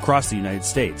Northeast, across the United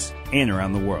States, and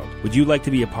around the world. Would you like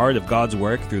to be a part of God's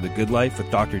work through the Good Life with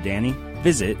Dr. Danny?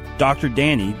 Visit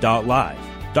drdanny.live.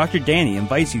 Dr. Danny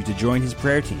invites you to join his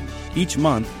prayer team. Each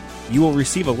month, you will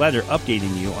receive a letter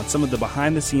updating you on some of the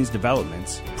behind-the-scenes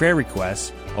developments, prayer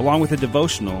requests, along with a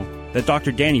devotional that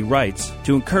Dr. Danny writes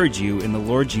to encourage you in the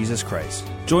Lord Jesus Christ.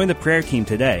 Join the prayer team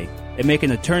today and make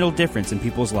an eternal difference in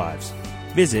people's lives.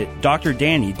 Visit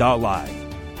drdanny.live.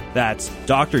 That's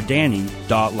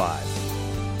drdanny.live.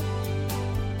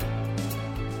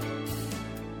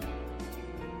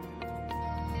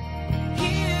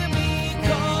 Hear me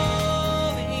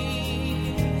calling,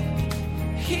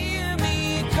 hear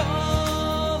me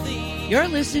calling. You're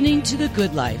listening to The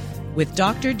Good Life with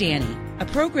Dr. Danny, a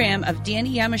program of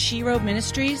Danny Yamashiro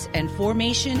Ministries and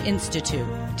Formation Institute.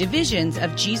 Divisions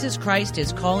of Jesus Christ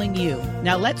is calling you.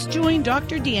 Now let's join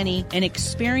Dr. Danny and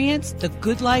experience the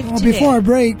good life today. Before our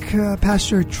break,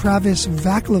 Pastor Travis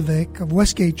Vaclavik of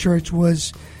Westgate Church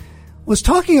was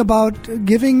talking about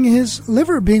giving his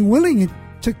liver, being willing. He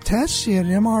took tests, he had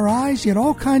MRIs, he had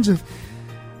all kinds of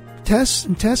tests,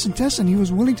 and he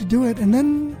was willing to do it, and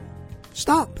then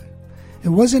stop. It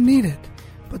wasn't needed.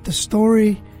 But the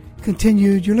story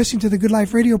continued. You're listening to the Good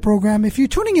Life radio program. If you're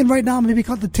tuning in right now, maybe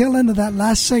caught the tail end of that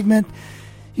last segment,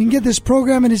 you can get this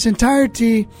program in its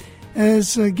entirety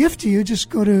as a gift to you.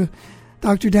 Just go to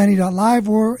drdanny.live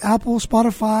or Apple,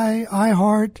 Spotify,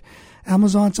 iHeart,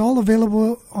 Amazon. It's all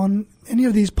available on any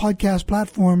of these podcast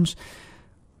platforms.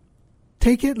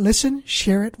 Take it, listen,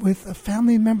 share it with a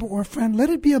family member or a friend. Let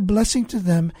it be a blessing to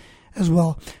them as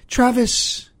well.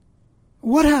 Travis,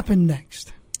 what happened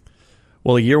next?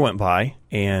 Well, a year went by,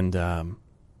 and the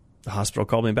hospital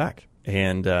called me back,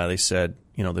 and they said,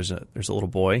 there's a little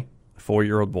boy, a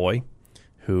 4-year-old boy,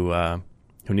 who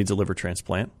needs a liver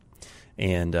transplant,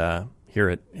 and here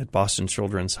at Boston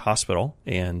Children's Hospital,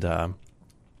 and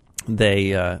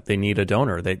they need a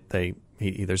donor.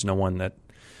 There's no one that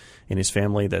in his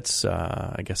family that's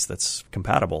that's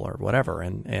compatible or whatever,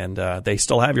 and they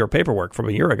still have your paperwork from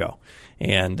a year ago,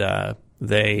 and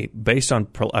they, based on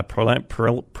a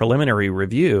preliminary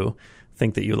review,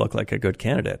 think that you look like a good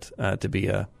candidate to be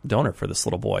a donor for this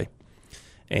little boy.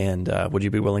 And would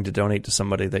you be willing to donate to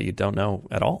somebody that you don't know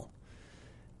at all?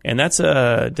 And that's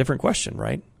a different question,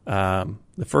 right?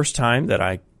 The first time that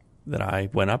I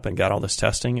went up and got all this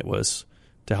testing, it was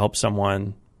to help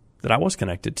someone that I was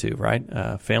connected to, right?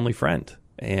 A family friend.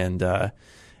 And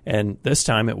this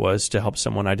time it was to help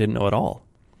someone I didn't know at all.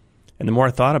 And the more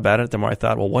I thought about it, the more I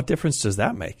thought, well, what difference does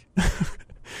that make?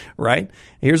 Right?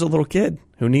 Here's a little kid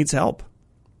who needs help.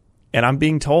 And I'm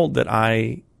being told that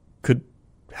I could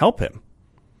help him.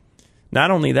 Not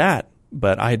only that,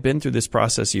 but I had been through this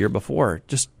process a year before,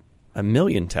 just a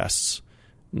million tests.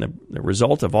 And the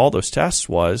result of all those tests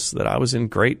was that I was in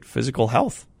great physical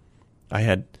health. I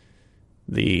had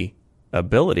the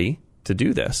ability to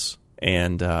do this.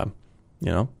 And,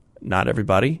 not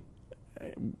everybody,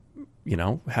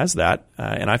 has that.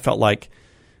 And I felt like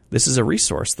this is a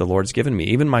resource the Lord's given me.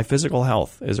 Even my physical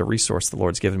health is a resource the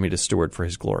Lord's given me to steward for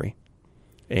His glory.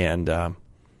 And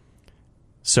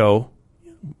so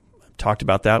I talked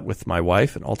about that with my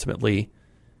wife, and ultimately,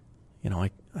 I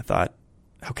thought,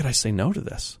 how could I say no to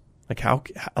this? How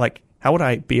would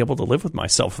I be able to live with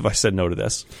myself if I said no to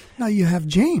this? Now you have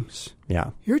James.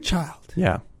 Yeah. Your child.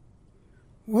 Yeah.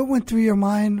 What went through your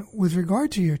mind with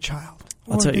regard to your child?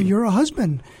 I'll tell you. You're a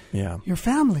husband. Yeah. Your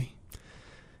family.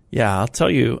 Yeah, I'll tell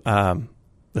you,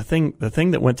 the thing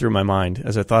that went through my mind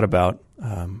as I thought about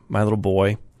my little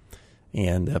boy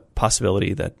and the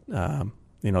possibility that,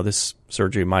 this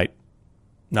surgery might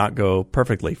not go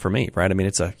perfectly for me, right? I mean,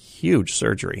 it's a huge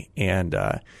surgery, and,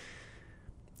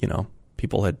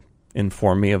 people had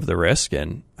informed me of the risk,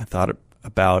 and I thought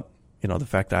about, the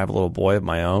fact that I have a little boy of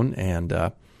my own,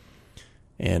 and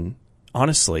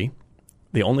honestly,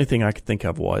 the only thing I could think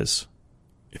of was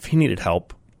if he needed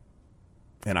help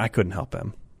and I couldn't help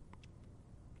him,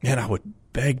 and I would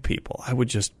beg people. I would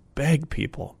just beg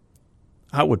people.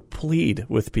 I would plead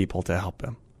with people to help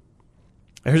him.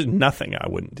 There's nothing I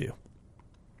wouldn't do.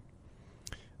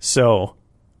 So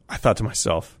I thought to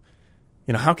myself,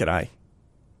 how could I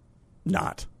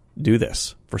not do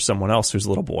this for someone else whose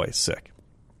little boy is sick?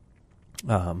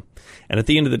 And at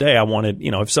the end of the day, I wanted,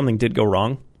 if something did go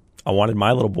wrong, I wanted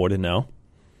my little boy to know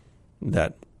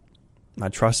that my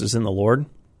trust is in the Lord.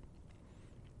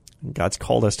 God's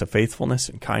called us to faithfulness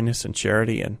and kindness and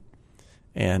charity,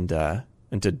 and to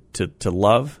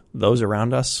love those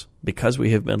around us because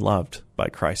we have been loved by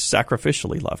Christ,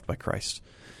 sacrificially loved by Christ.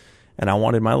 And I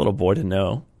wanted my little boy to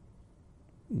know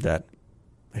that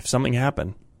if something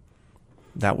happened,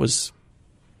 that was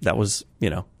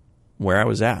where I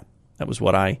was at. That was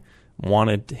what I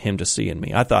wanted him to see in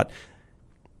me. I thought,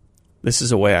 this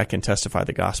is a way I can testify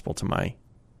the gospel to my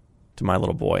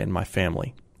little boy and my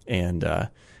family. And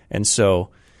so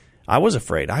I was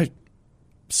afraid.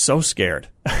 So scared.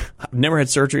 I've never had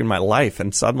surgery in my life,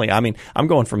 and suddenly, I'm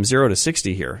going from 0 to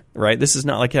 60 here, right? This is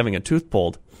not like having a tooth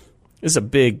pulled. This is a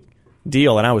big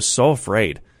deal, and I was so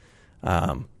afraid.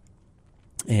 By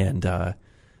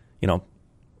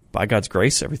God's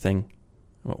grace, everything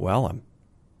went well. I'm,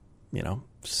 9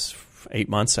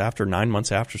 months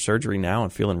after surgery now,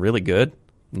 and feeling really good.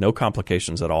 No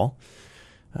complications at all.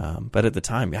 But at the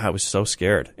time, I was so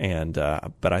scared,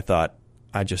 but I thought,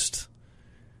 I just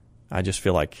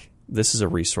feel like this is a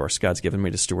resource God's given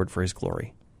me to steward for His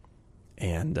glory.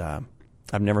 And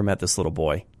I've never met this little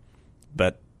boy,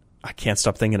 but I can't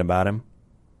stop thinking about him.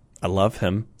 I love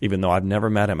him, even though I've never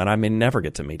met him, and I may never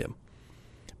get to meet him.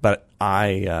 But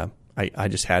I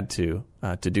just had to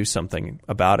do something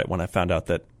about it when I found out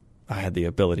that I had the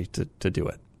ability to do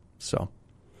it. So.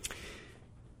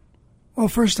 Well,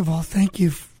 first of all, thank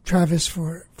you, Travis,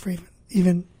 for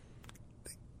even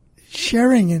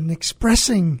sharing and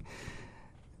expressing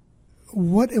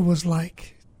what it was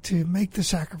like to make the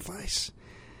sacrifice,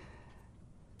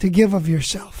 to give of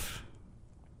yourself,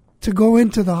 to go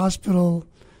into the hospital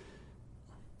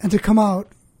and to come out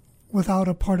without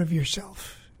a part of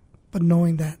yourself, but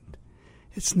knowing that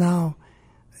it's now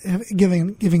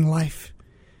giving life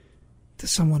to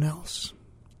someone else.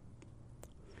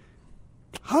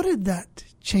 How did that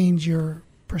change your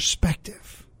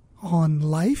perspective on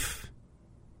life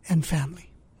and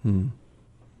family?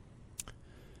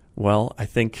 Well, I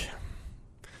think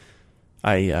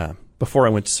before I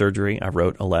went to surgery, I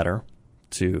wrote a letter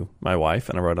to my wife,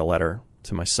 and I wrote a letter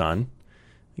to my son.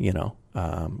 One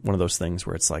of those things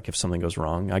where it's like, if something goes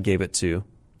wrong, I gave it to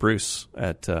Bruce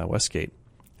at Westgate.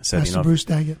 I said, Pastor Bruce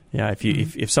Daggett. Yeah,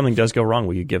 if something does go wrong,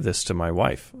 will you give this to my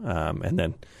wife? And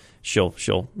then she'll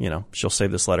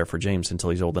save this letter for James until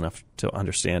he's old enough to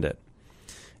understand it.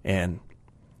 And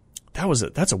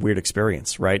that's a weird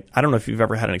experience, right? I don't know if you've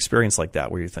ever had an experience like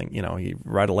that where you think, you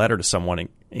write a letter to someone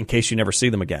in case you never see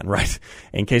them again, right?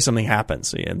 In case something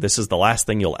happens. This is the last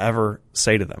thing you'll ever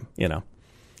say to them,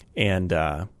 And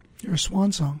your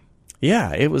swan song.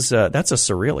 Yeah, it was. That's a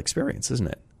surreal experience, isn't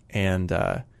it? And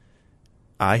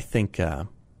I think, I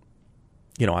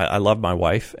love my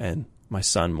wife and my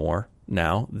son more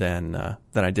now than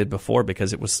I did before,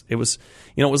 because it was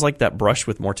like that brush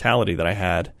with mortality that I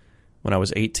had when I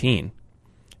was 18,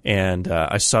 and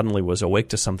I suddenly was awake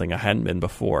to something I hadn't been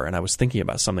before, and I was thinking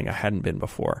about something I hadn't been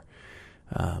before,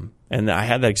 and I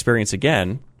had that experience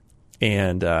again,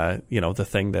 and the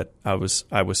thing that I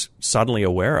was suddenly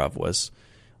aware of was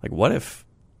like, what if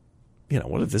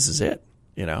this is it?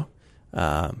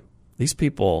 These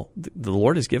people, the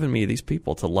Lord has given me these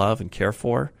people to love and care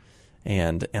for,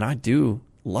 and I do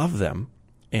love them.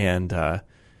 And,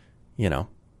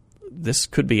 this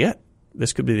could be it.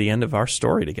 This could be the end of our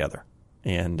story together.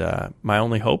 And my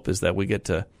only hope is that we get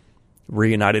to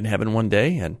reunite in heaven one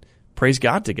day and praise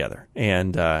God together.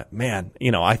 And,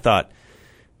 I thought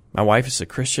my wife is a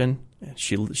Christian, and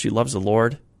she loves the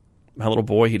Lord. My little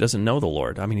boy, he doesn't know the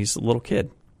Lord. I mean, he's a little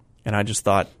kid. And I just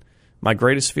thought my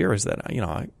greatest fear is that, I'm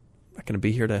not going to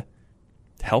be here to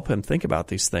help him think about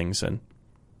these things and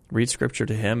read Scripture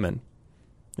to him and,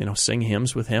 sing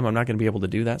hymns with him. I'm not going to be able to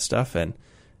do that stuff. And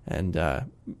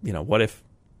what if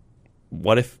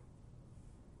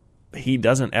he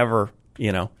doesn't ever,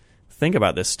 think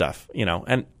about this stuff,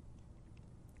 and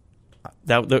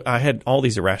that I had all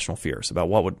these irrational fears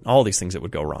about all these things that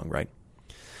would go wrong, right?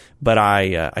 But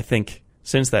I think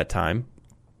since that time,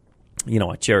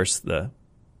 I cherish the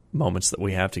moments that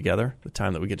we have together, the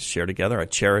time that we get to share together. I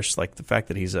cherish the fact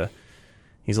that he's a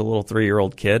little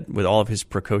 3-year-old kid with all of his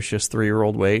precocious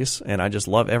 3-year-old ways, and I just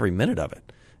love every minute of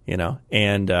it,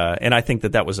 And I think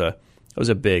that was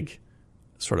a big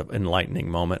sort of enlightening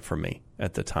moment for me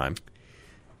at the time.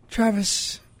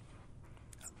 Travis,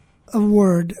 a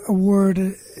word,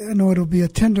 I know it'll be a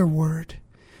tender word,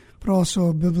 but also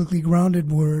a biblically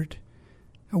grounded word,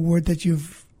 a word that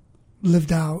you've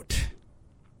lived out.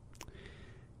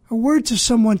 A word to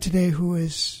someone today who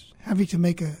is having to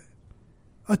make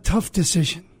a tough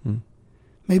decision,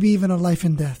 maybe even a life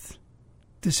and death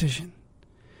decision.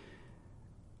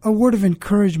 A word of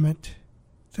encouragement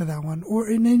to that one,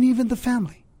 and even the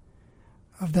family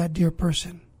of that dear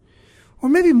person. Or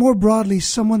maybe more broadly,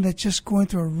 someone that's just going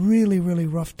through a really, really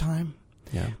rough time.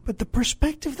 Yeah. But the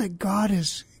perspective that God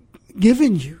has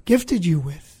gifted you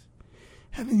with,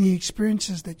 having the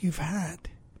experiences that you've had,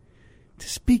 to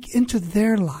speak into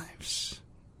their lives.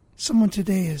 Someone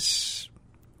today is,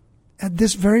 at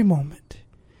this very moment,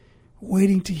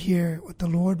 waiting to hear what the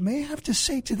Lord may have to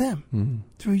say to them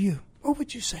through you. What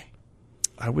would you say?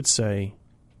 I would say,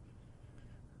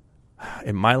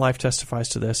 and my life testifies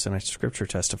to this, and Scripture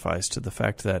testifies to the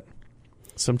fact that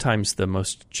sometimes the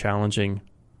most challenging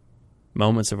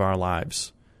moments of our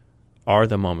lives are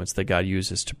the moments that God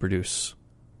uses to produce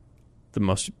the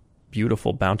most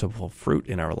beautiful, bountiful fruit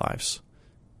in our lives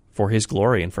for His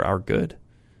glory and for our good,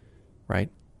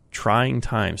 right? Trying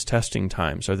times, testing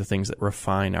times are the things that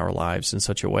refine our lives in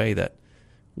such a way that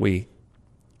we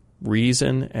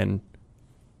reason and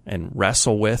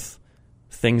wrestle with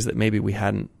things that maybe we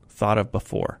hadn't thought of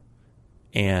before,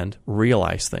 and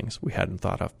realize things we hadn't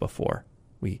thought of before.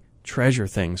 We treasure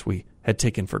things we had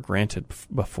taken for granted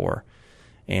before,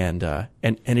 and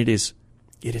it is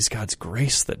God's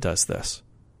grace that does this.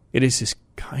 It is His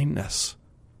kindness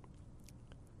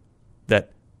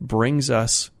that brings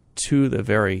us to the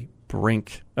very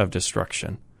brink of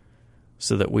destruction,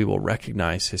 so that we will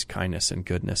recognize His kindness and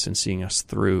goodness in seeing us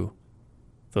through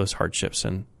those hardships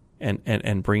and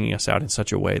bringing us out in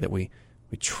such a way that we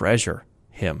treasure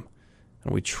Him,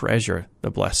 and we treasure the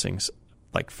blessings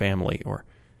like family or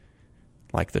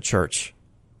like the church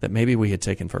that maybe we had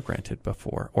taken for granted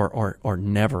before or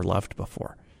never loved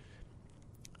before.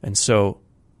 And so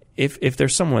if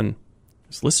there's someone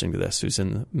who's listening to this who's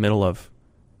in the middle of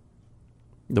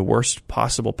the worst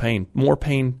possible pain, more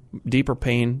pain,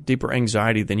 deeper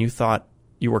anxiety than you thought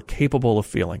you were capable of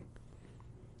feeling,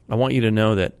 I want you to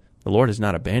know that the Lord has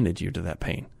not abandoned you to that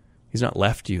pain. He's not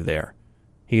left you there.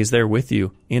 He is there with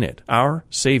you in it. Our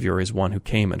Savior is one who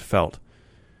came and felt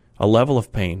a level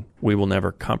of pain we will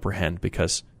never comprehend,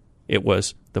 because it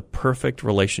was the perfect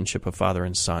relationship of Father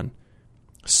and Son,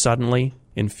 suddenly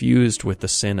infused with the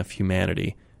sin of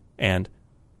humanity, and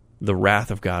the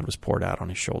wrath of God was poured out on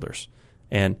His shoulders.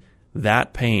 And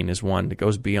that pain is one that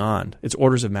goes beyond. It's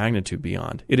orders of magnitude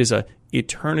beyond. It is a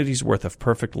eternity's worth of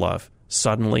perfect love,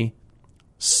 suddenly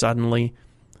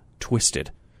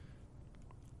twisted.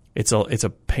 It's a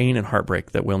pain and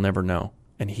heartbreak that we'll never know,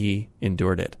 and He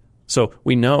endured it. So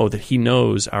we know that He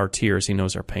knows our tears, He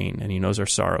knows our pain, and He knows our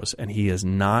sorrows, and He has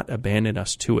not abandoned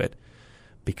us to it,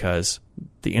 because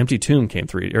the empty tomb came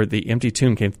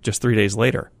just 3 days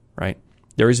later, right?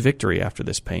 There is victory after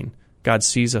this pain. God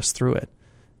sees us through it,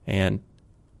 and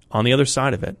on the other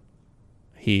side of it,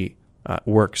 He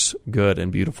works good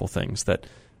and beautiful things that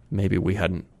maybe we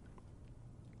hadn't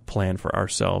planned for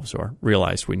ourselves or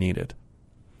realized we needed.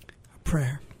 A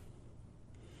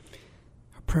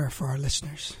prayer for our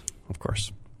listeners. Of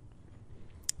course.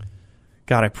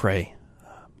 God, I pray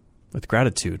with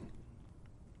gratitude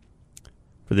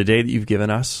for the day that You've given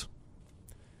us,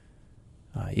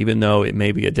 even though it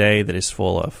may be a day that is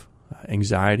full of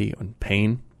anxiety and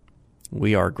pain.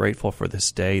 We are grateful for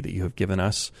this day that You have given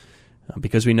us,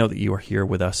 because we know that You are here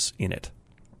with us in it.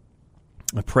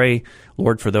 I pray,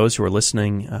 Lord, for those who are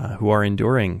listening, who are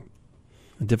enduring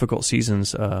difficult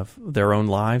seasons of their own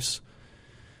lives,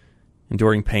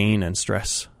 enduring pain and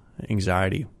stress,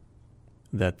 anxiety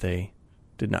that they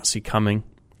did not see coming,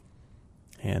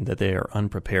 and that they are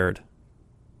unprepared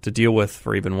to deal with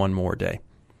for even one more day.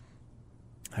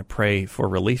 I pray for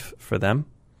relief for them.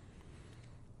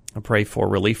 I pray for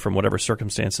relief from whatever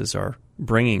circumstances are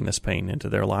bringing this pain into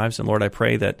their lives. And Lord, I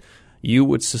pray that you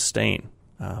would sustain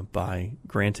by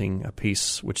granting a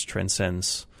peace which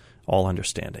transcends all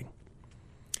understanding.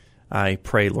 I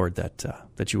pray, Lord,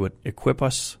 that you would equip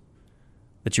us,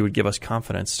 that you would give us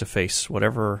confidence to face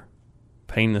whatever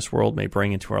pain this world may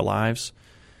bring into our lives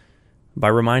by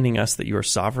reminding us that you are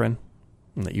sovereign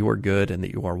and that you are good and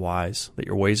that you are wise, that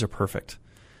your ways are perfect,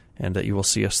 and that you will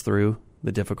see us through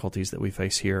the difficulties that we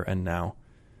face here and now,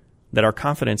 that our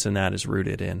confidence in that is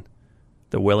rooted in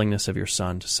the willingness of your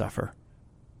Son to suffer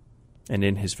and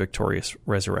in his victorious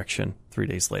resurrection 3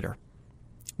 days later.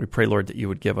 We pray, Lord, that you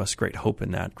would give us great hope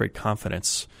in that, great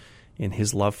confidence in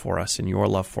his love for us, in your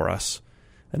love for us,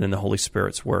 and in the Holy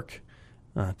Spirit's work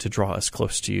to draw us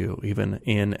close to you, even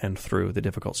in and through the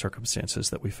difficult circumstances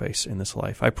that we face in this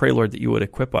life. I pray, Lord, that you would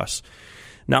equip us,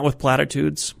 not with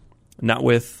platitudes, not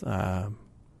with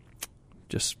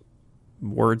just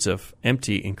words of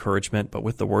empty encouragement, but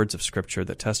with the words of Scripture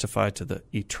that testify to the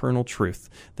eternal truth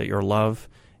that your love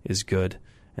is good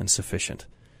and sufficient,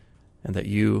 and that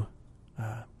you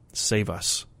save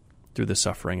us through the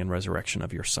suffering and resurrection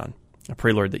of your Son. I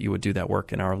pray, Lord, that you would do that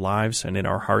work in our lives and in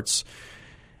our hearts,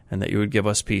 and that you would give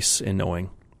us peace in knowing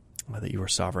that you are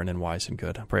sovereign and wise and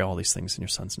good. I pray all these things in your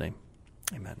Son's name.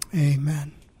 Amen.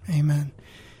 Amen. Amen.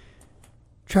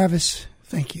 Travis,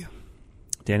 thank you.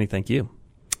 Danny, thank you.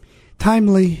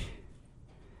 Timely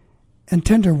and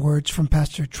tender words from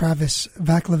Pastor Travis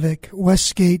Vaclavik,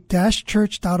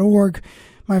 westgate-church.org.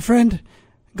 My friend,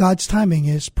 God's timing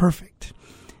is perfect.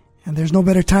 And there's no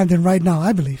better time than right now,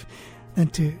 I believe, than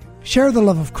to share the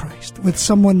love of Christ with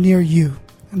someone near you.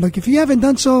 And look, if you haven't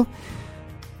done so,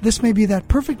 this may be that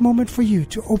perfect moment for you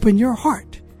to open your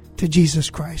heart to Jesus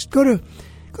Christ. Go to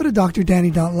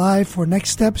drdanny.live for next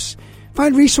steps.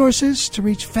 Find resources to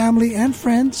reach family and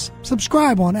friends.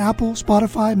 Subscribe on Apple,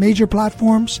 Spotify, major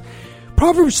platforms.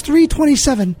 Proverbs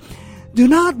 3:27, do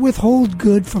not withhold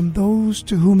good from those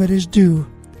to whom it is due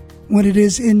when it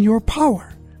is in your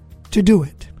power to do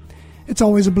it. It's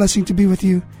always a blessing to be with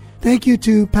you. Thank you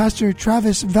to Pastor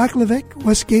Travis Vaclavik,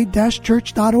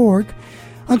 westgate-church.org.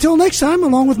 Until next time,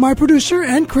 along with my producer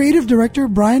and creative director,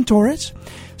 Brian Torres,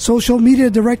 social media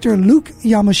director, Luke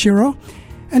Yamashiro,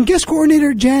 and guest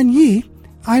coordinator, Jan Yi,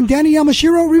 I'm Danny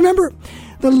Yamashiro. Remember,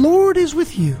 the Lord is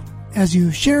with you as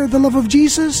you share the love of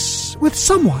Jesus with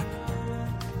someone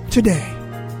today.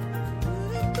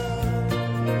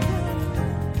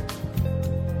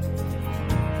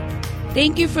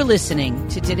 Thank you for listening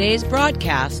to today's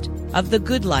broadcast of The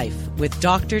Good Life with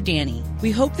Dr. Danny.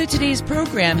 We hope that today's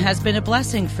program has been a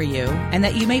blessing for you and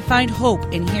that you may find hope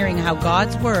in hearing how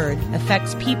God's Word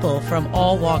affects people from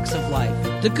all walks of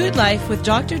life. The Good Life with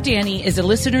Dr. Danny is a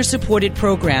listener-supported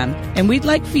program, and we'd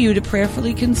like for you to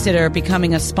prayerfully consider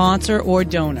becoming a sponsor or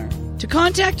donor. To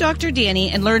contact Dr.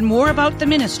 Danny and learn more about the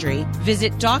ministry,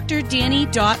 visit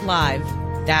drdanny.live.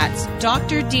 That's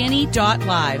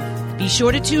drdanny.live. Be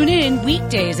sure to tune in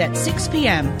weekdays at 6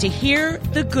 p.m. to hear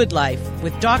The Good Life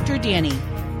with Dr. Danny.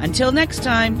 Until next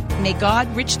time, may God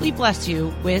richly bless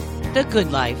you with The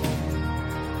Good Life.